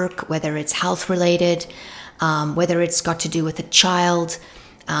it's work, whether it's health related, whether it's got to do with a child,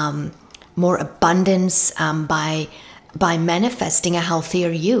 more abundance by manifesting a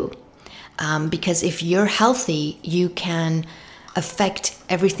healthier you. Because if you're healthy, you can affect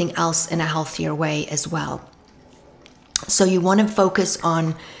everything else in a healthier way as well. So you want to focus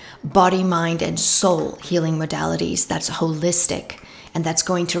on body, mind, and soul healing modalities. That's holistic, and that's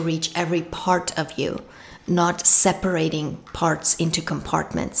going to reach every part of you, not separating parts into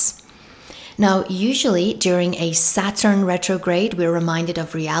compartments. Now, usually during a Saturn retrograde, we're reminded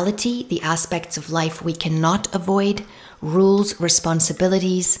of reality, the aspects of life we cannot avoid, rules,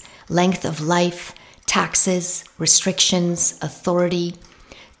 responsibilities, length of life, taxes, restrictions, authority,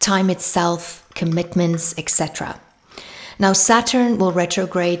 time itself, commitments, etc. Now, Saturn will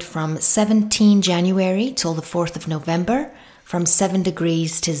retrograde from 17 January till the 4th of November, from 7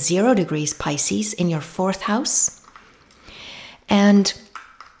 degrees to 0 degrees Pisces in your 4th house. And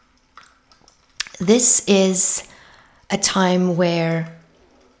this is a time where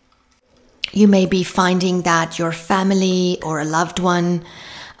you may be finding that your family or a loved one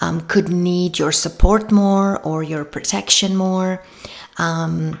could need your support more or your protection more.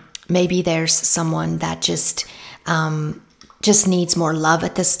 Maybe there's someone that just needs more love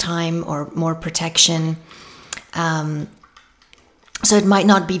at this time or more protection. So it might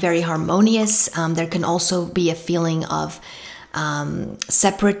not be very harmonious. There can also be a feeling of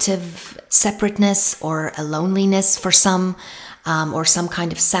separateness or a loneliness for some, or some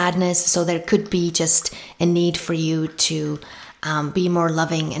kind of sadness. So there could be just a need for you to be more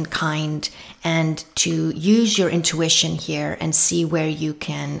loving and kind, and to use your intuition here and see where you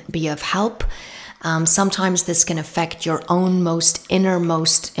can be of help. Sometimes this can affect your own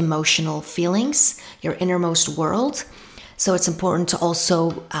innermost emotional feelings, your innermost world. So it's important to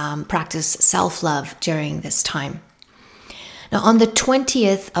also practice self-love during this time. Now, on the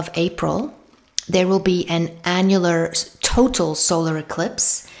 20th of April, there will be an annular total solar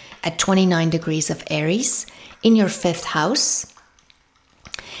eclipse at 29 degrees of Aries in your 5th house.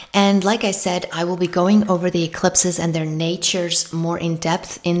 And like I said, I will be going over the eclipses and their natures more in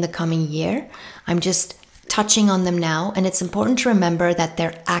depth in the coming year. I'm just touching on them now, and it's important to remember that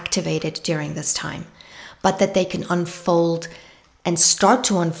they're activated during this time, but that they can unfold and start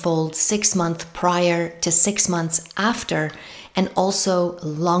to unfold 6 months prior to 6 months after, and also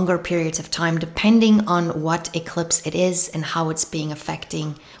longer periods of time depending on what eclipse it is and how it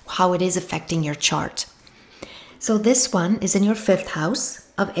is affecting your chart. So this one is in your 5th house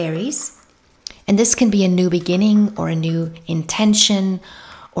of Aries, and this can be a new beginning or a new intention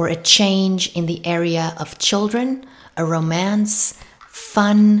or a change in the area of children, a romance,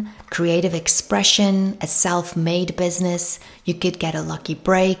 fun, creative expression, a self-made business. You could get a lucky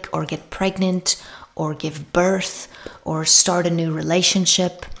break or get pregnant or give birth or start a new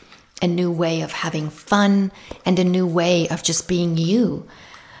relationship, a new way of having fun, and a new way of just being you.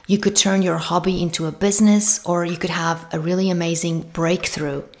 You could turn your hobby into a business, or you could have a really amazing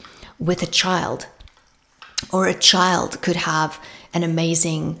breakthrough with a child, or a child could have an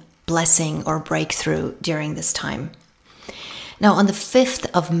amazing blessing or breakthrough during this time. Now, on the 5th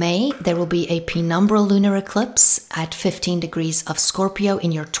of May, there will be a penumbral lunar eclipse at 15 degrees of Scorpio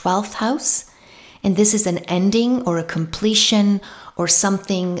in your 12th house. And this is an ending or a completion or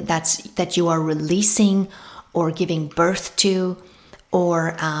something that you are releasing or giving birth to,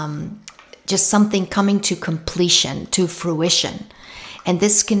 or just something coming to completion, to fruition. And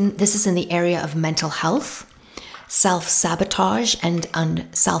this is in the area of mental health, self-sabotage, and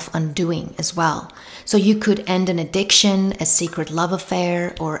self-undoing as well. So you could end an addiction, a secret love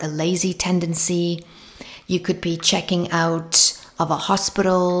affair, or a lazy tendency. You could be checking out of a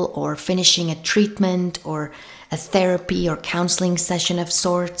hospital or finishing a treatment or a therapy or counseling session of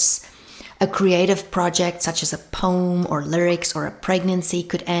sorts. A creative project such as a poem or lyrics or a pregnancy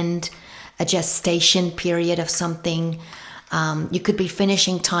could end. A gestation period of something. You could be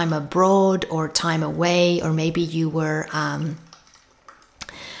finishing time abroad or time away, or maybe you were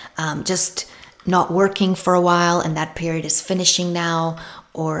just not working for a while and that period is finishing now,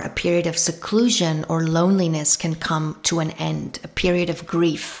 or a period of seclusion or loneliness can come to an end. A period of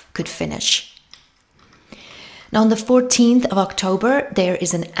grief could finish. Now, on the 14th of October, there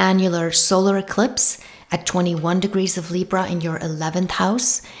is an annular solar eclipse at 21 degrees of Libra in your 11th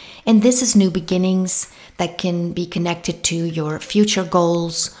house. And this is new beginnings that can be connected to your future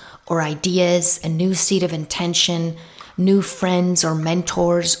goals or ideas, a new seed of intention, new friends or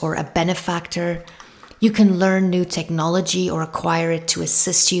mentors, or a benefactor. You can learn new technology or acquire it to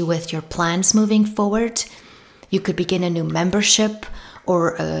assist you with your plans moving forward. You could begin a new membership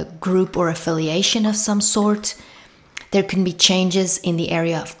or a group or affiliation of some sort. There can be changes in the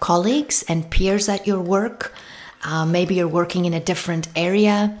area of colleagues and peers at your work. Maybe you're working in a different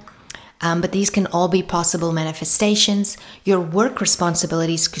area, but these can all be possible manifestations. Your work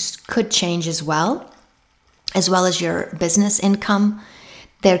responsibilities could change as well as your business income.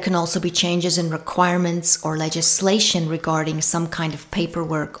 There can also be changes in requirements or legislation regarding some kind of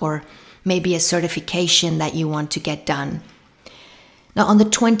paperwork or maybe a certification that you want to get done. Now, on the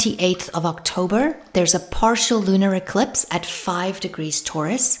 28th of October, there's a partial lunar eclipse at 5 degrees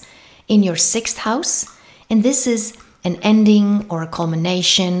Taurus in your 6th house. And this is an ending or a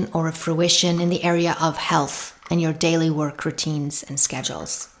culmination or a fruition in the area of health and your daily work routines and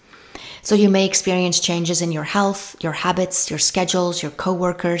schedules. So you may experience changes in your health, your habits, your schedules, your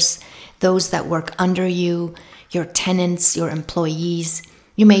coworkers, those that work under you, your tenants, your employees.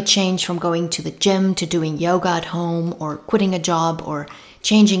 You may change from going to the gym to doing yoga at home, or quitting a job, or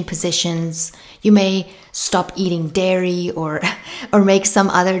changing positions. You may stop eating dairy or make some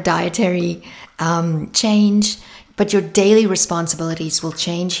other dietary change, but your daily responsibilities will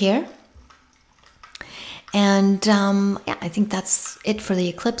change here. And I think that's it for the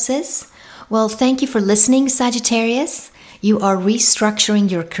eclipses. Well, thank you for listening, Sagittarius. You are restructuring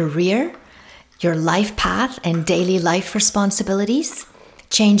your career, your life path, and daily life responsibilities,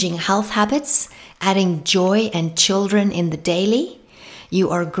 changing health habits, adding joy and children in the daily. You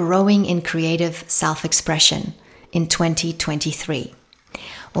are growing in creative self-expression in 2023.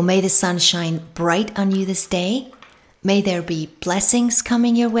 Well, may the sun shine bright on you this day. May there be blessings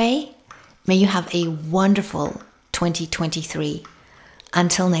coming your way. May you have a wonderful 2023.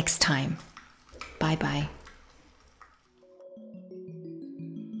 Until next time. Bye-bye.